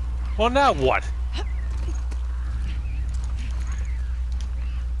 Well, now what?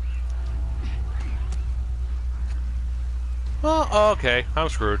 Well, okay, I'm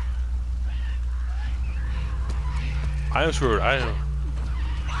screwed. I am screwed. I am.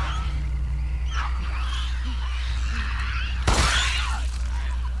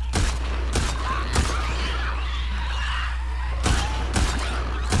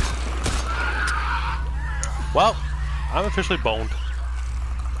 Well, I'm officially boned.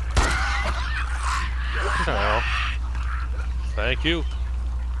 Oh. Thank you.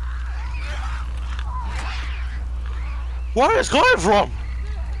 Where is it coming from?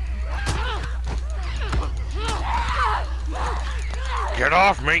 Get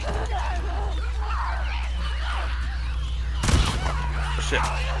off me! Shit.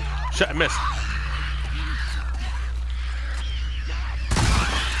 Shit, I missed.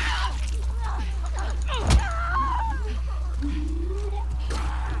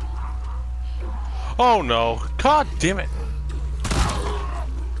 Oh no. God damn it.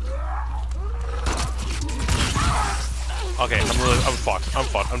 Okay, I'm fucked. I'm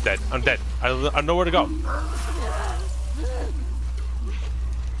fucked. I'm dead. I'm dead. I know where to go.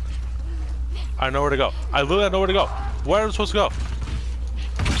 I know where to go. I literally know where to go. Where am I supposed to go?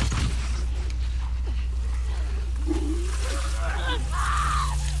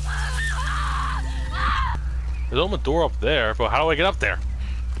 There's only a door up there, but how do I get up there?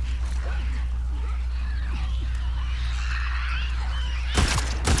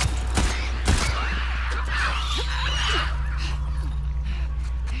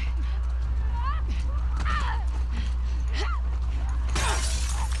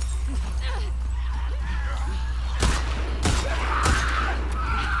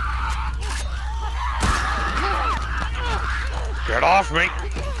 Get off me!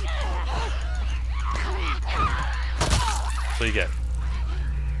 So you get.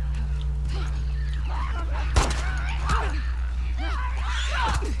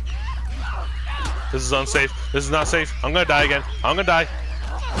 This is unsafe. This is not safe. I'm gonna die again. I'm gonna die.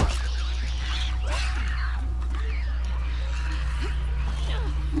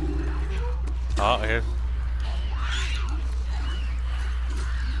 Oh, here.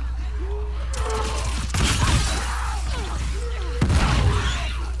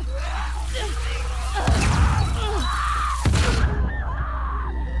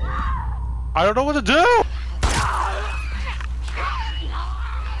 I don't know what to do!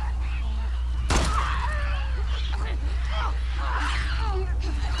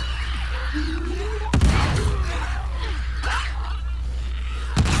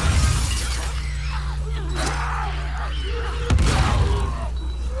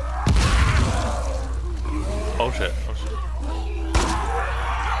 Oh shit. Oh shit.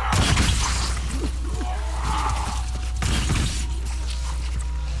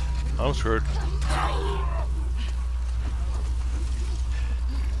 I'm screwed.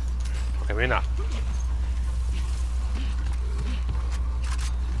 Okay, maybe not.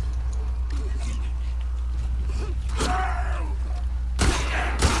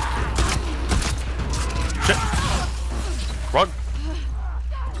 Shit! Run!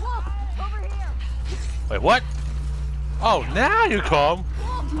 Over here. Wait, what? Oh, now you come!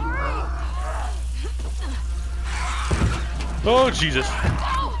 Oh, Jesus!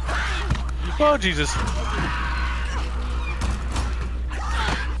 Oh, Jesus!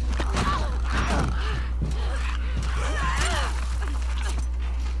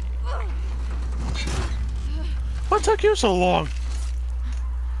 What took you so long?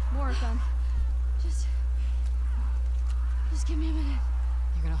 More of them. Just give me a minute.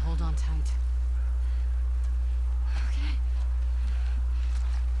 You're gonna hold on tight. Okay.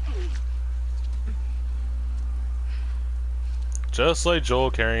 Just like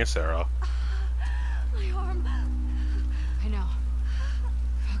Joel carrying Sarah. My arm. I know.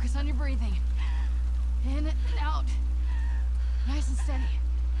 Focus on your breathing. In and out. Nice and steady.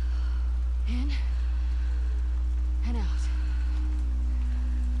 In and out.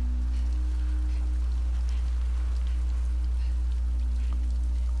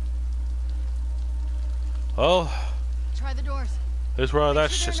 Oh, Try the doors. this where that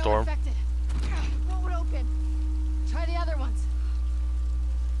Make sure shit they're not storm. infected. What would open? Try the other ones.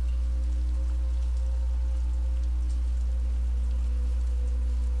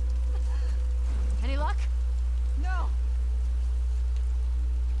 Any luck? No.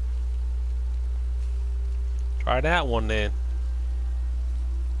 Try that one then.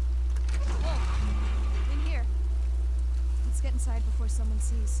 In here. Let's get inside before someone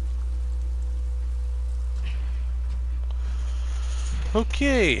sees.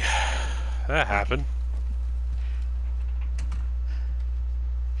 Okay, that happened.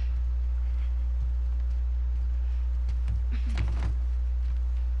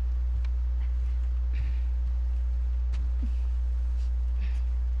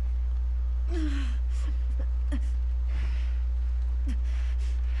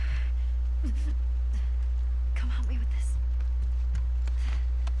 Come help me with this.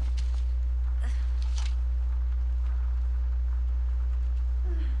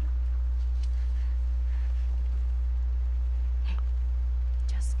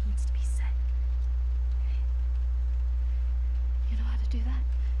 Just needs to be said. You know how to do that?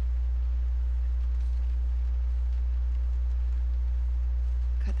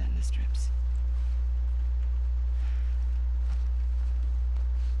 Cut that in the strips.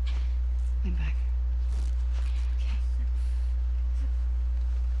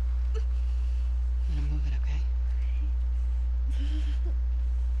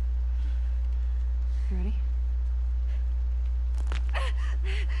 You ready?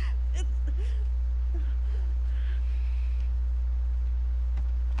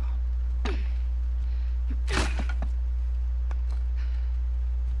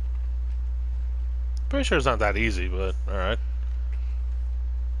 Pretty sure it's not that easy, but alright.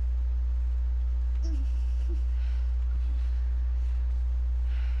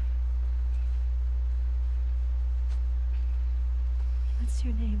 What's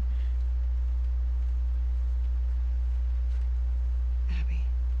your name? Abby.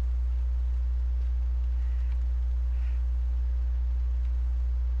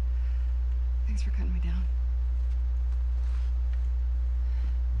 Thanks for cutting me down.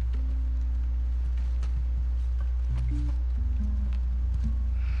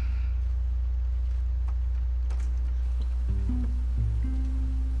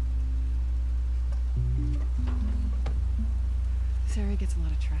 This area gets a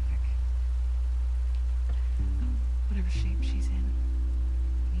lot of traffic. Whatever shape she's in,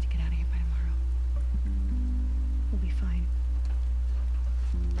 we need to get out of here by tomorrow. We'll be fine.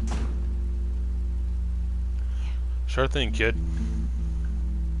 Sure thing, kid.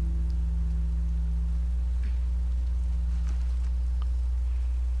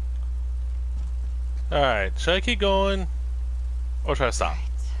 Alright, should I keep going? Or should I stop?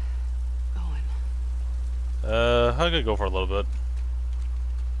 Right. Going. I could go for a little bit.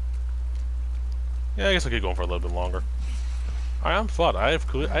 Yeah, I guess I could go for a little bit longer. Alright, I'm fine. I have.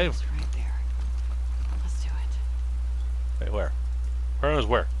 It's right there. Let's do it. Wait, where? Where is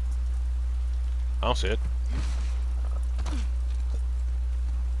where? I don't see it.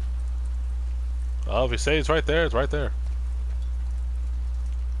 Oh, if you say it's right there, it's right there.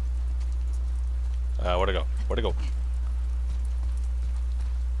 Where'd it go? Where'd it go?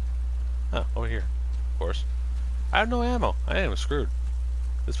 Oh, over here. Of course. I have no ammo. I am screwed.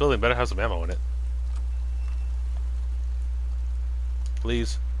 This building better have some ammo in it.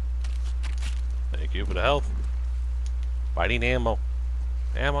 Please. Thank you for the health. Fighting ammo.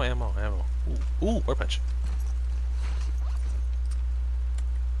 Ammo, ammo, ammo. Ooh, workbench.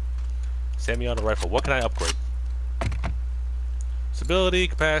 Semi-auto rifle. What can I upgrade? Stability,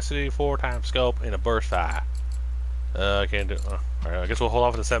 capacity, 4x scope, and a burst fire. I can't do. Alright, I guess we'll hold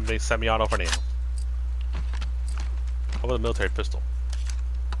off on the semi-auto for now. How about the military pistol?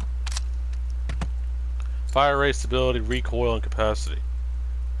 Fire rate, stability, recoil, and capacity.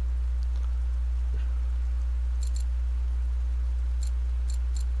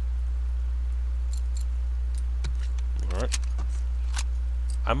 Alright.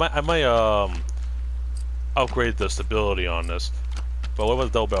 I might upgrade the stability on this. But what about the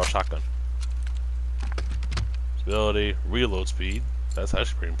double barrel shotgun? Stability, reload speed. That's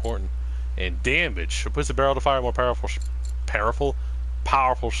actually pretty important. And damage. It puts the barrel to fire more powerful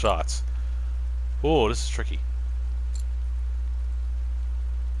shots. Oh, this is tricky.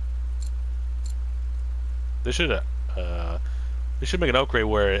 They should make an upgrade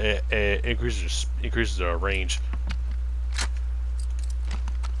where it increases our range.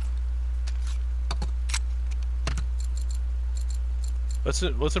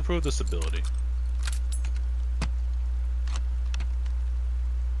 Let's improve the stability.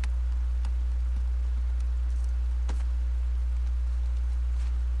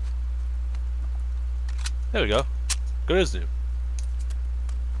 There we go. Good as new.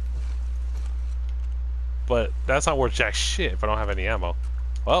 But that's not worth jack shit if I don't have any ammo.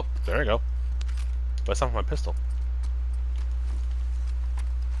 Well, there we go. But it's not for my pistol.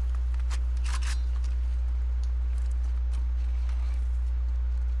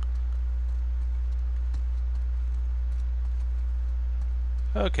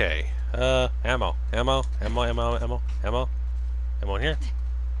 Okay. Ammo in here?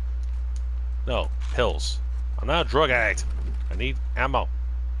 No, pills. I'm not a drug addict. I need ammo.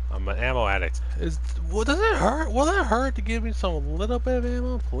 I'm an ammo addict. Does it hurt? Will that hurt to give me some little bit of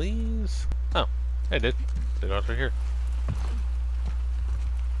ammo, please? Oh, it did. It goes right here.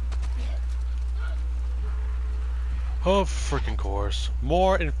 Oh, freaking course.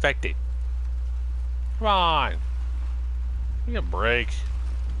 More infected. Come on. Give me a break.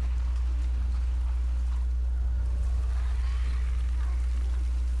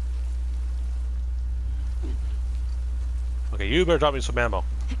 Okay, you better drop me some ammo.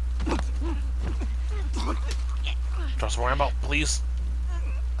 Drop some more ammo, please.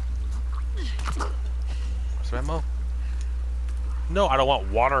 Some ammo? No, I don't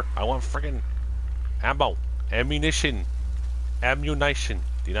want water. I want freaking ammo. Ammunition. Ammunition.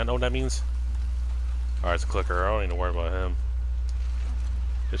 Do you not know what that means? Alright, it's a clicker. I don't need to worry about him.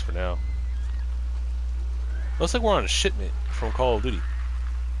 Just for now. Looks like we're on a shipment from Call of Duty.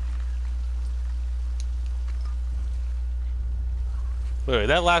 Wait,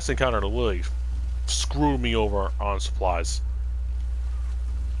 that last encounter literally screwed me over on supplies.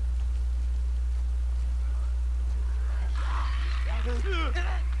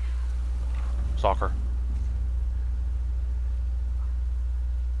 Soccer.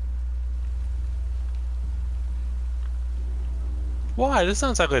 Why? This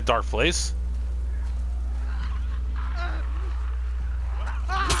sounds like a dark place.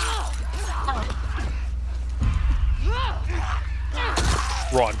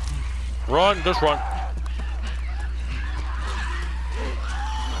 Run. Run, just run.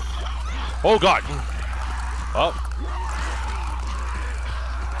 Oh god. Oh.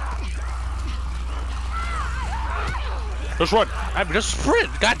 Just run. I mean, just sprint.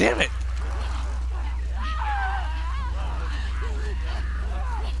 God damn it.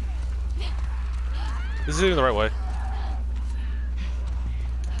 This isn't even the right way.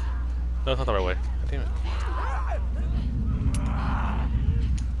 No, it's not the right way. God damn it.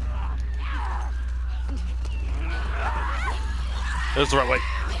 This is the right way.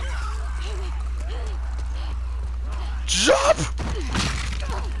 Jump!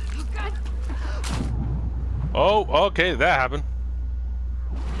 Oh, okay, that happened.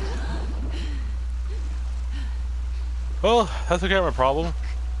 Well, that's okay, my problem.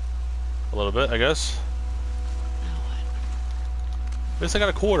 A little bit, I guess. At least I got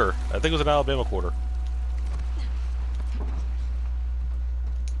a quarter. I think it was an Alabama quarter.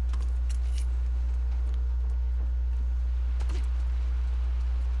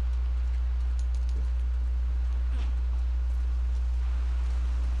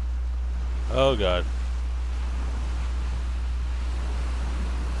 Oh god.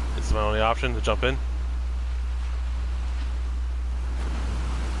 This is my only option to jump in.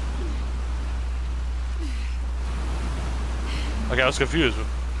 Okay, I was confused.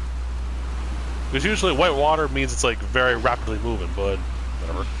 Because usually white water means it's like very rapidly moving, but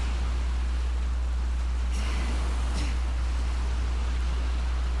whatever.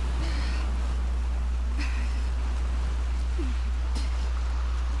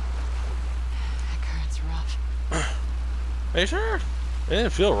 That current's rough. Are you sure? It didn't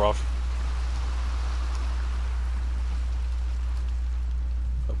feel rough.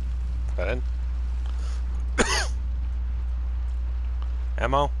 Oh, that in?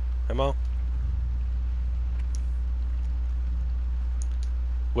 Ammo? Ammo?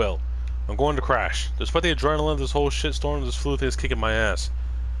 Well, I'm going to crash. Despite the adrenaline of this whole shitstorm, this flu thing is kicking my ass.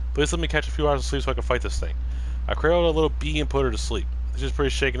 Please let me catch a few hours of sleep so I can fight this thing. I cradled a little bee and put her to sleep. She's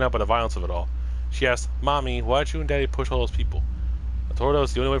pretty shaken up by the violence of it all. She asked, "Mommy, why'd you and Daddy push all those people?" I told her that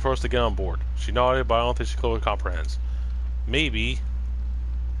was the only way for us to get on board. She nodded, but I don't think she clearly comprehends. Maybe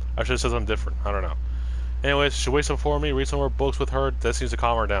I should have said something different. I don't know. Anyways, she waits up for me, read some more books with her. That seems to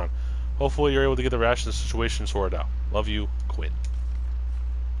calm her down. Hopefully you're able to get the ration situation sorted out. Love you, Quinn.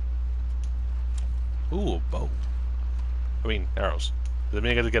 Ooh, a bow. I mean, arrows. Does it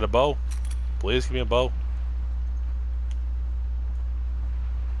mean I get to get a bow? Please give me a bow.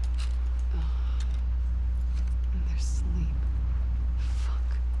 They're asleep.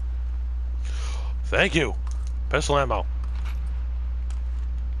 Fuck. Thank you. Pistol ammo.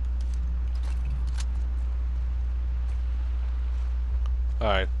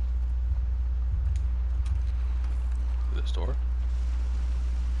 Alright. This door.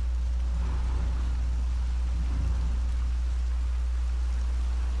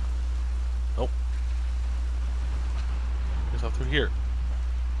 Nope. Guess off through here.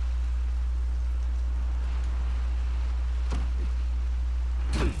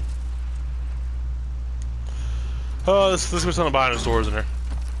 Oh, this is something behind the stores in here.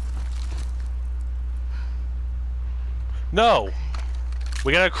 No!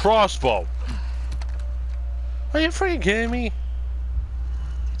 We got a crossbow! Are you freaking kidding me?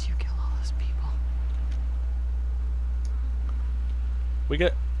 Did you kill all those people? We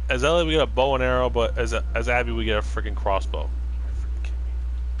get, as Ellie, we get a bow and arrow, but as Abby, we get a freaking crossbow.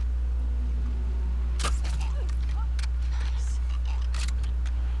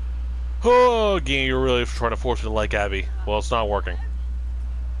 Oh, game, you're really trying to force me to like Abby. Well, it's not working.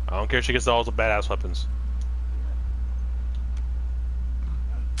 I don't care if she gets all the badass weapons.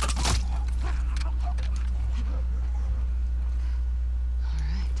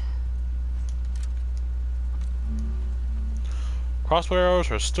 Crossbow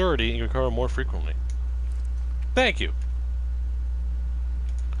arrows are sturdy and you recover more frequently. Thank you.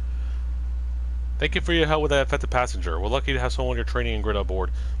 Thank you for your help with that affected passenger. We're lucky to have someone your training and grit on board.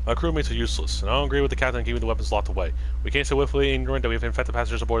 My crewmates are useless, and I don't agree with the captain keeping the weapons locked away. We can't stay willfully ignorant that we have infected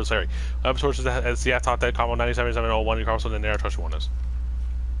passengers aboard this area. I have sources as the top dead Combo 97701 in Carlson and Air Trust one is.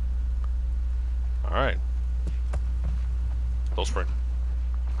 Alright. Don't sprint.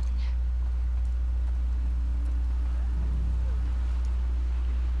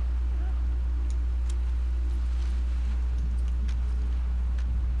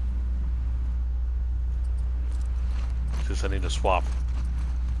 because I need to swap.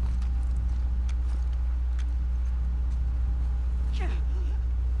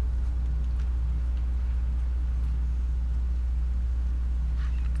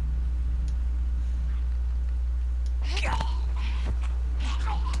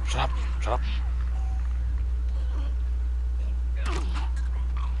 Shut up! Shut up!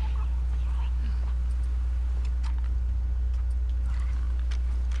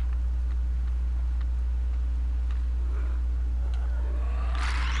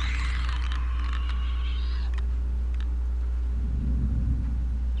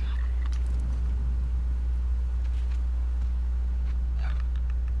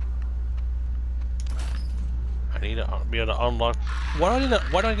 I need to be able to unlock. Why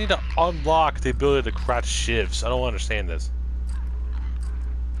do I need to unlock the ability to crouch shifts? I don't understand this.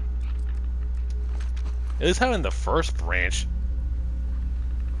 At least having the first branch.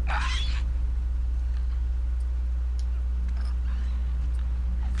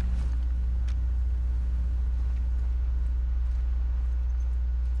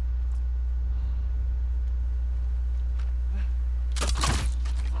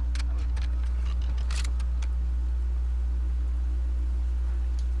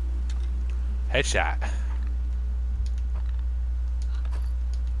 Headshot.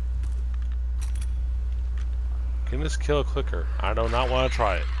 Can this kill a clicker? I do not want to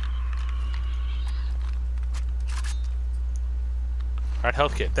try it. Alright,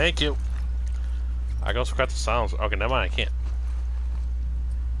 health kit. Thank you. I can also craft the sounds. Okay, never mind. I can't.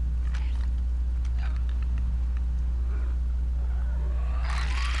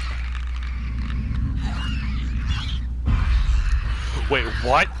 Wait,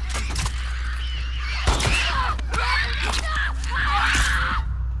 what?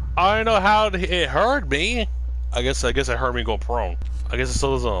 I don't know how it heard me. I guess it heard me go prone. I guess it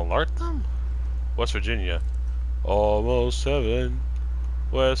still doesn't alert them. West Virginia. Almost 7.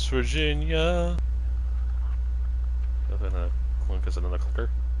 West Virginia. Clunk is another clicker.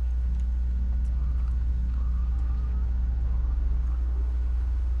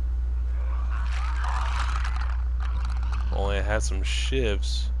 Only had some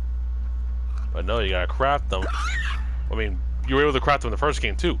shifts. But no, you gotta craft them. I mean, you were able to craft them in the first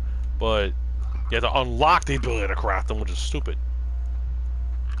game too, but you have to unlock the ability to craft them, which is stupid.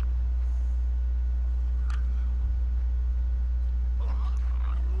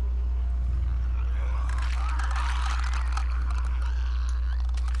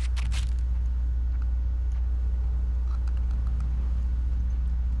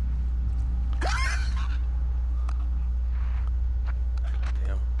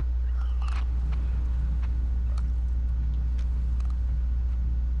 Damn.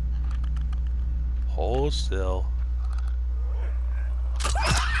 Hold still.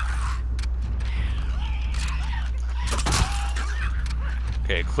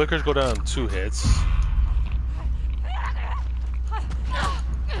 Okay, clickers go down 2 hits.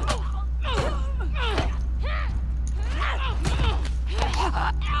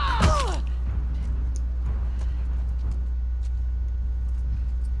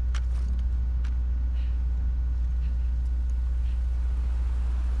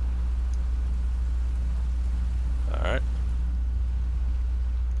 Alright.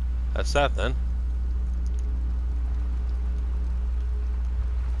 That's that then.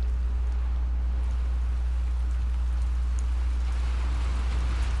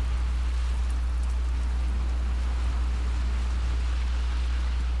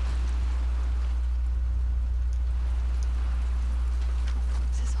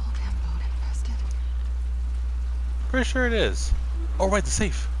 Is this whole damn boat infested? Pretty sure it is. Oh, right, the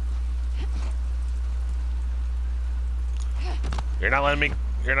safe. You're not letting me.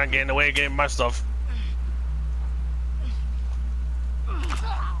 You're not getting away getting my stuff.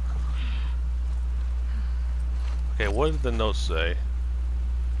 Okay, what did the note say?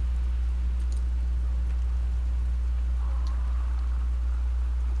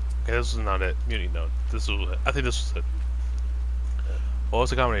 Okay, this is not it. Mutiny note. This was it. I think this was it. What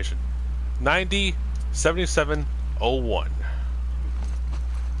was the combination? 90 77 01.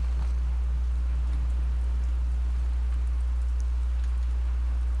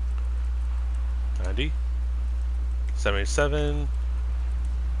 $90 77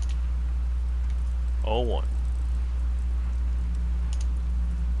 01.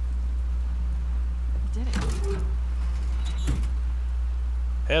 You did it.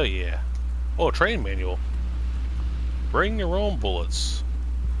 Hell yeah. Oh, train manual. Bring your own bullets.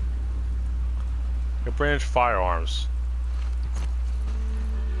 Your branch firearms.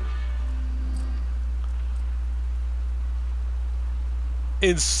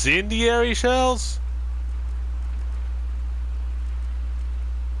 Incendiary shells?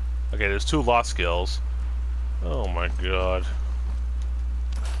 Okay, there's 2 lost skills. Oh my god.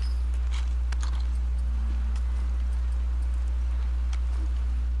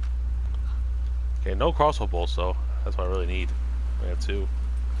 Okay, no crossbow bolts though. That's what I really need. I got 2.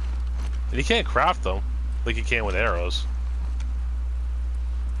 And you can't craft them like you can with arrows.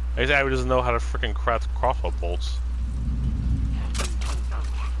 I guess Abby doesn't know how to freaking craft crossbow bolts.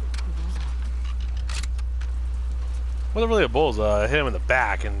 Wasn't really a bull's. I hit him in the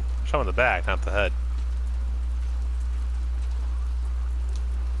back and shot him in the back, not the head.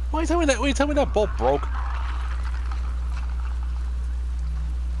 Why are you telling me that? Why are you telling me that bolt broke?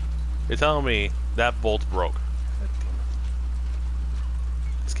 You're telling me that bolt broke. God damn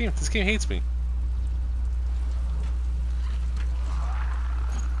it. This game hates me.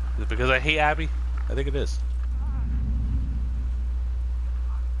 Is it because I hate Abby? I think it is.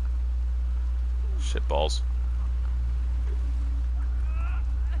 Shit balls.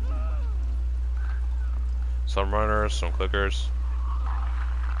 Some runners, some clickers.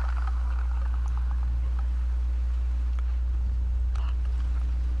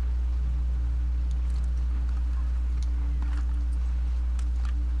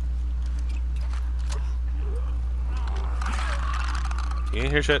 You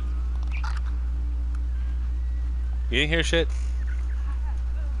didn't hear shit? You didn't hear shit?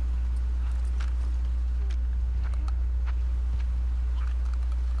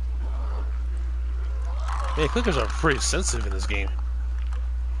 Yeah, clickers are pretty sensitive in this game.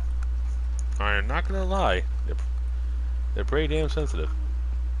 I'm not gonna lie. They're pretty damn sensitive.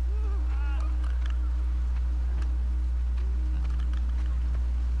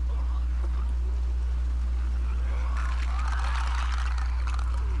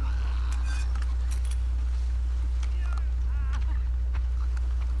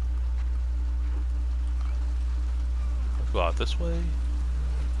 Let's go out this way.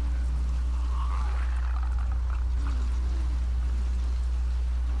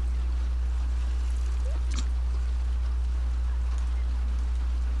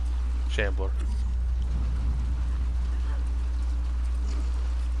 Shambler.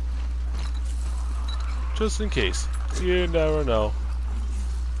 Just in case. You never know.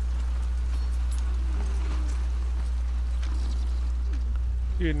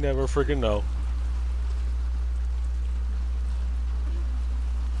 You never freaking know.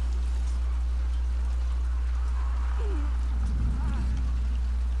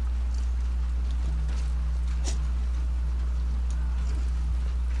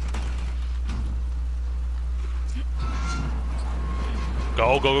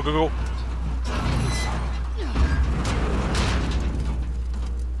 Go, go, go, go, go.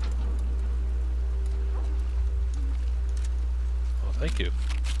 Oh, thank you.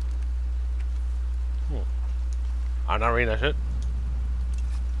 I'm not reading that shit.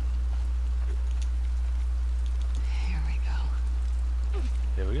 Here we go.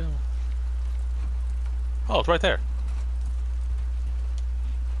 Here we go. Oh, it's right there.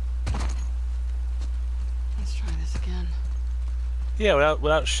 Let's try this again. Yeah,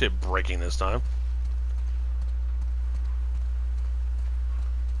 without shit breaking this time.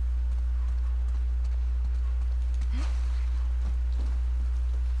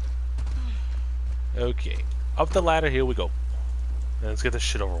 Okay, up the ladder, here we go. And let's get this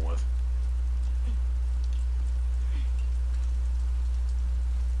shit over with.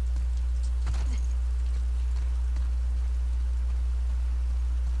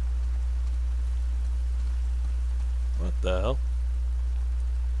 What the hell?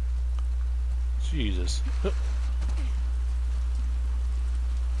 Jesus.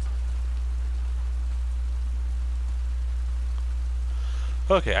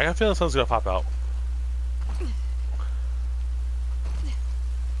 Okay, I got a feeling something's gonna pop out.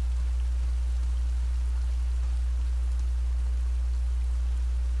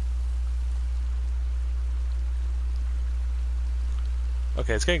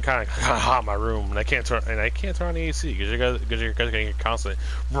 Okay, it's getting kind of hot in my room, and I can't turn on the AC because you guys are getting a constant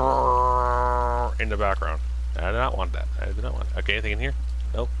in the background. I do not want that. I do not want that. Okay, anything in here?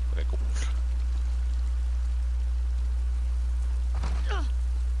 Nope. Okay, cool.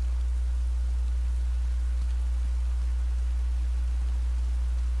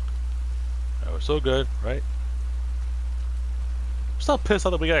 That was so good, right? I'm still pissed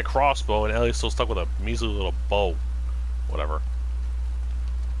off that we got a crossbow and Ellie's still stuck with a measly little bow. Whatever.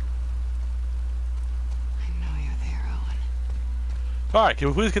 Alright, can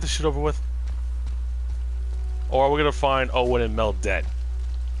we please get this shit over with? Or are we gonna find Owen and Mel dead?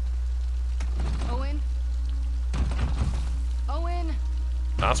 Owen? Owen?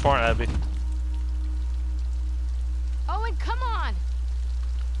 Not smart, Abby. Owen, come on!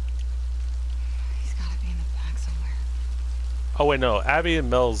 Oh wait, no. Abby and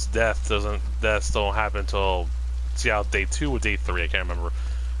Mel's deaths don't happen until see how day 2 or day 3. I can't remember.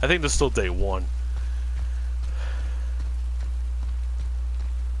 I think this is still day 1.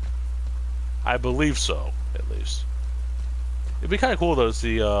 I believe so, at least. It'd be kind of cool though to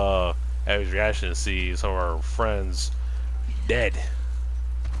see Abby's reaction to see some of our friends dead.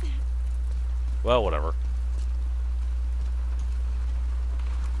 Well, whatever.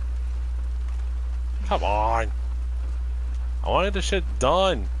 Come on. I want to get this shit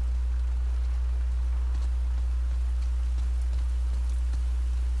done.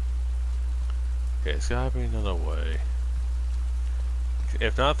 Okay, it's gotta be another way.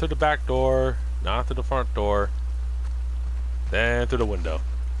 If not through the back door, not through the front door, then through the window.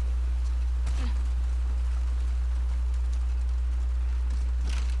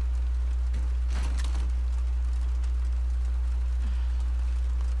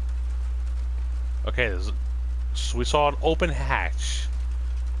 Okay, so we saw an open hatch.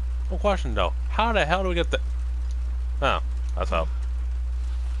 No question though. How the hell do we get the... Oh, that's how.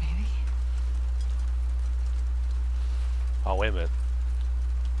 Maybe? Oh, wait a minute.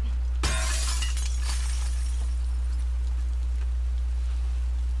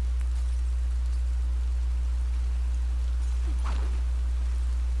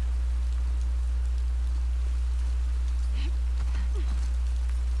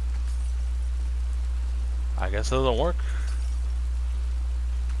 I guess it doesn't work.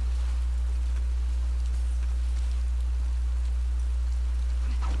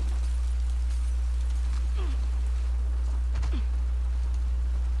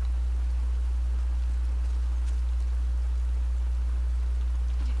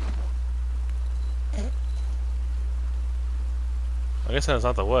 I guess that's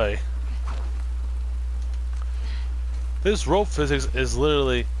not the way. This rope physics is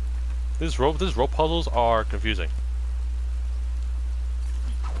literally... These rope puzzles are confusing.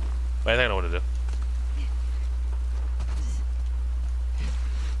 But I think I know what to do.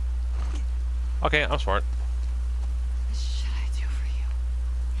 Okay, I'm smart. What should I do for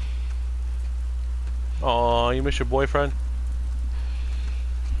you? Aw, you miss your boyfriend?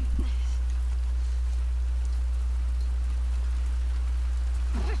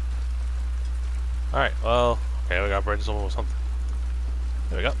 Alright, well, okay, we got bridges or something.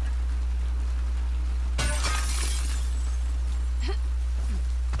 There we go.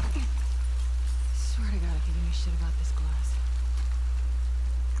 Swear to God, if you give me shit about this glass.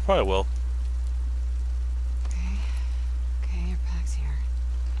 Probably will. Okay. Okay, your pack's here.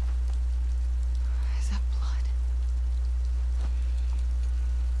 Is that blood?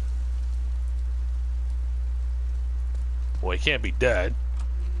 Well, he can't be dead.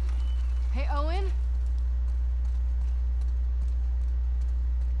 Hey, Owen?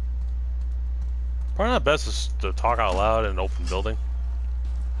 Probably not best is to talk out loud in an open building.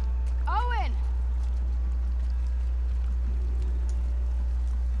 Owen!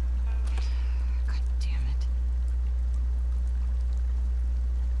 God damn it.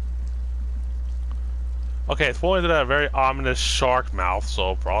 Okay, it's pointing to that very ominous shark mouth,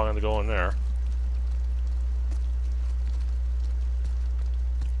 so probably gonna go in there.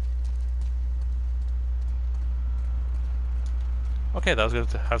 Okay, that was going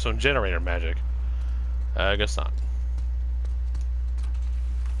to have some generator magic. I guess not.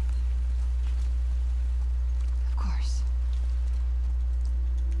 Of course.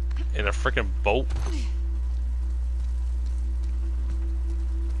 In a freaking boat?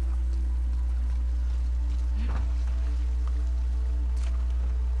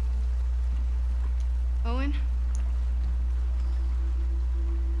 Owen?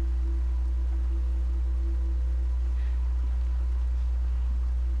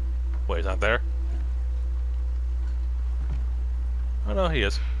 Wait, he's not there? Oh no, he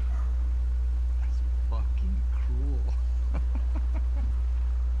is. That's fucking cruel.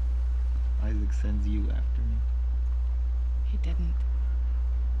 Isaac sends you after me. He didn't.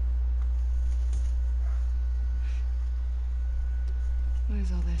 What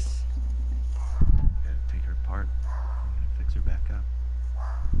is all this? Gotta take her apart. I'm gonna fix her back up.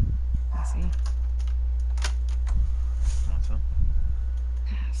 I see. Want some?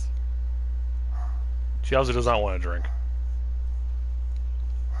 Pass. She obviously does not want to drink.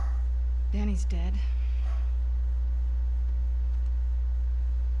 Danny's dead.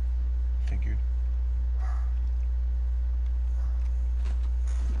 Figured.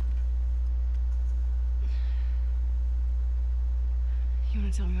 You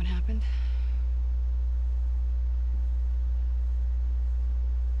want to tell me what happened?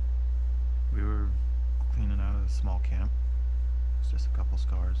 We were cleaning out a small camp. It's just a couple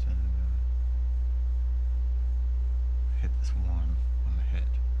scars, and hit this one on the head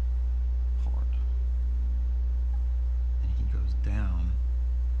hard. And he goes down,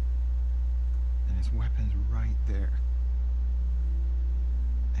 and his weapon's right there.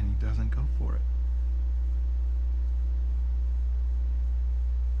 And he doesn't go for it.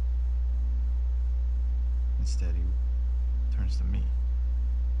 Instead, he turns to me.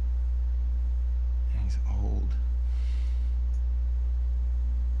 And he's old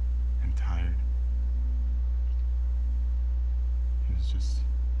and tired. He was just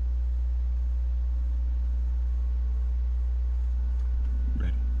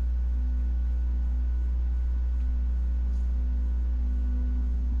ready.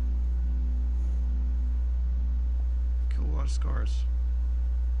 Killed a lot of scars.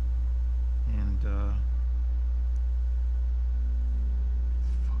 And,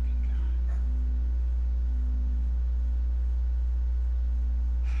 fucking guy.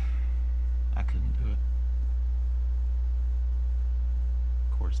 I couldn't do it.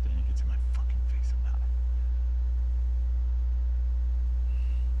 Of course, Danny gets in my fucking face about it.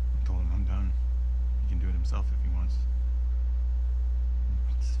 I told him I'm done. He can do it himself if he wants.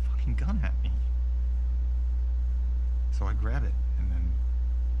 He puts his fucking gun at me. So I grab it, and then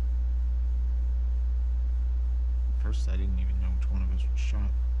first I didn't even know which one of us was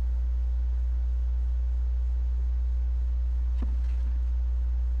shot.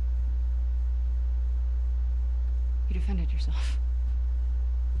 You defended yourself.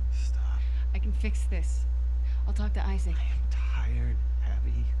 Stop. I can fix this. I'll talk to Isaac. I am tired,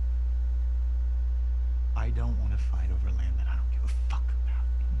 Abby. I don't want to fight over land that I don't give a fuck about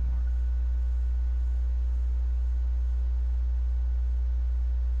anymore.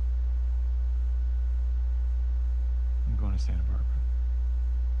 I'm going to Santa Barbara.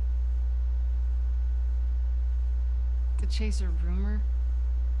 To chase a rumor?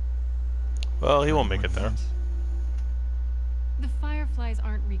 Well, he won't make it there. The Fireflies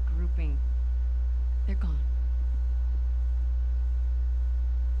aren't regrouping. They're gone.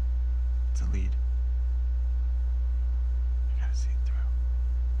 It's a lead. I gotta see it through.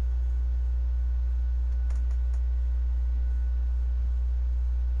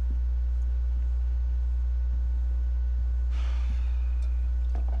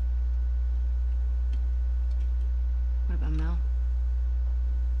 What about Mel?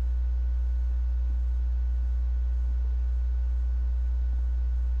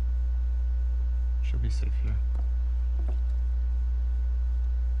 She'll be safe here.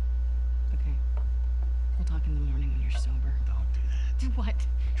 Okay. We'll talk in the morning when you're sober. Don't do that. Do what?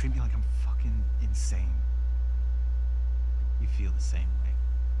 Treat me like I'm fucking insane. You feel the same way.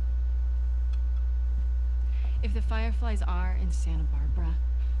 If the Fireflies are in Santa Barbara,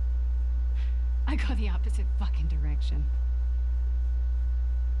 I go the opposite fucking direction.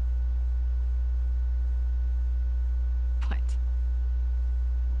 What?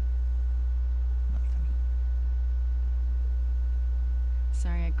 Nothing.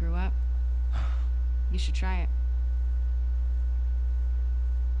 Sorry I grew up. You should try it.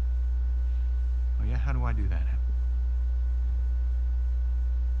 Oh yeah, how do I do that?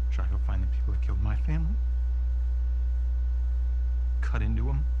 Should I go find the people that killed my family? Cut into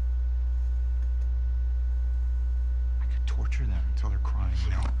them? I could torture them until they're crying,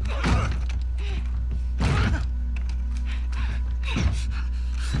 you know?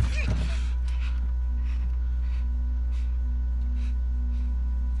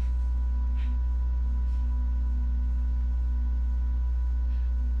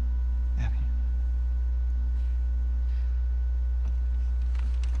 Abby.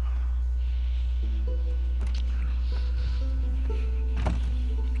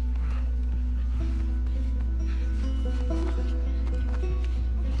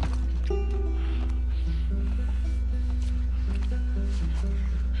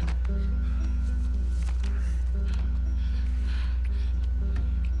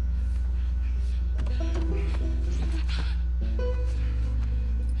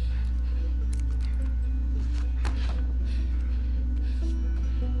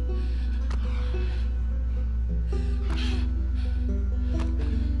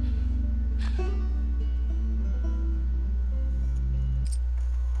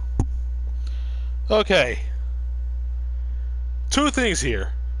 Okay. Two things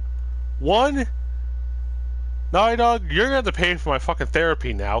here. One, Naughty Dog, you're gonna have to pay for my fucking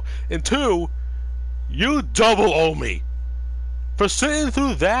therapy now. And two, you double owe me. For sitting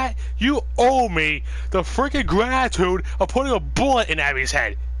through that, you owe me the freaking gratitude of putting a bullet in Abby's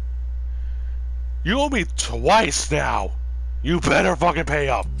head. You owe me twice now. You better fucking pay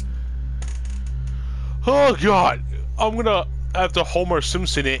up. Oh god, I'm gonna have to Homer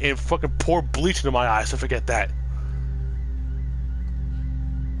Simpson it and fucking pour bleach into my eyes to forget that.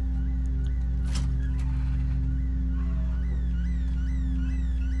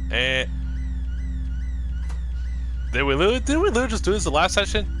 And did we literally just do this the last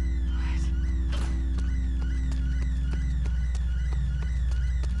session?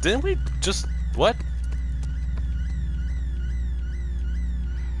 Didn't we just what?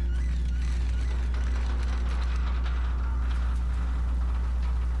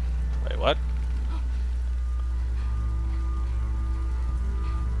 Wait, what?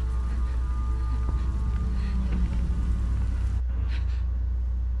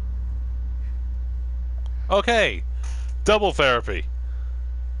 Okay, double therapy.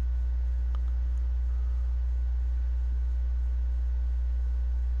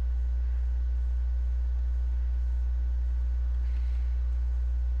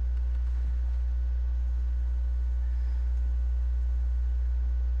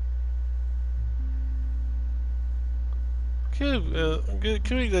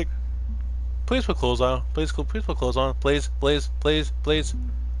 Can we like, please put clothes on? Please put clothes on. Please. Those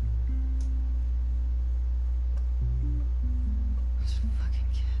fucking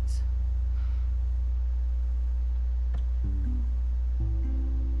kids.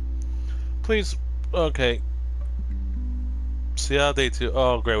 Please. Okay. See how day 2.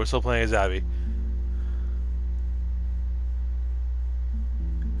 Oh, great. We're still playing as Abby.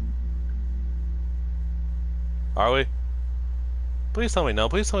 Are we? Please tell me no.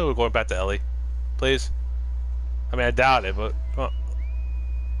 Please tell me we're going back to Ellie. Please. I mean, I doubt it, but...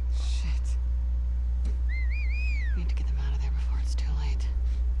 Shit. We need to get them out of there before it's too late.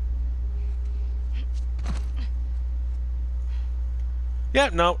 Yeah,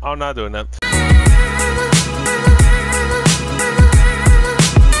 no, I'm not doing that.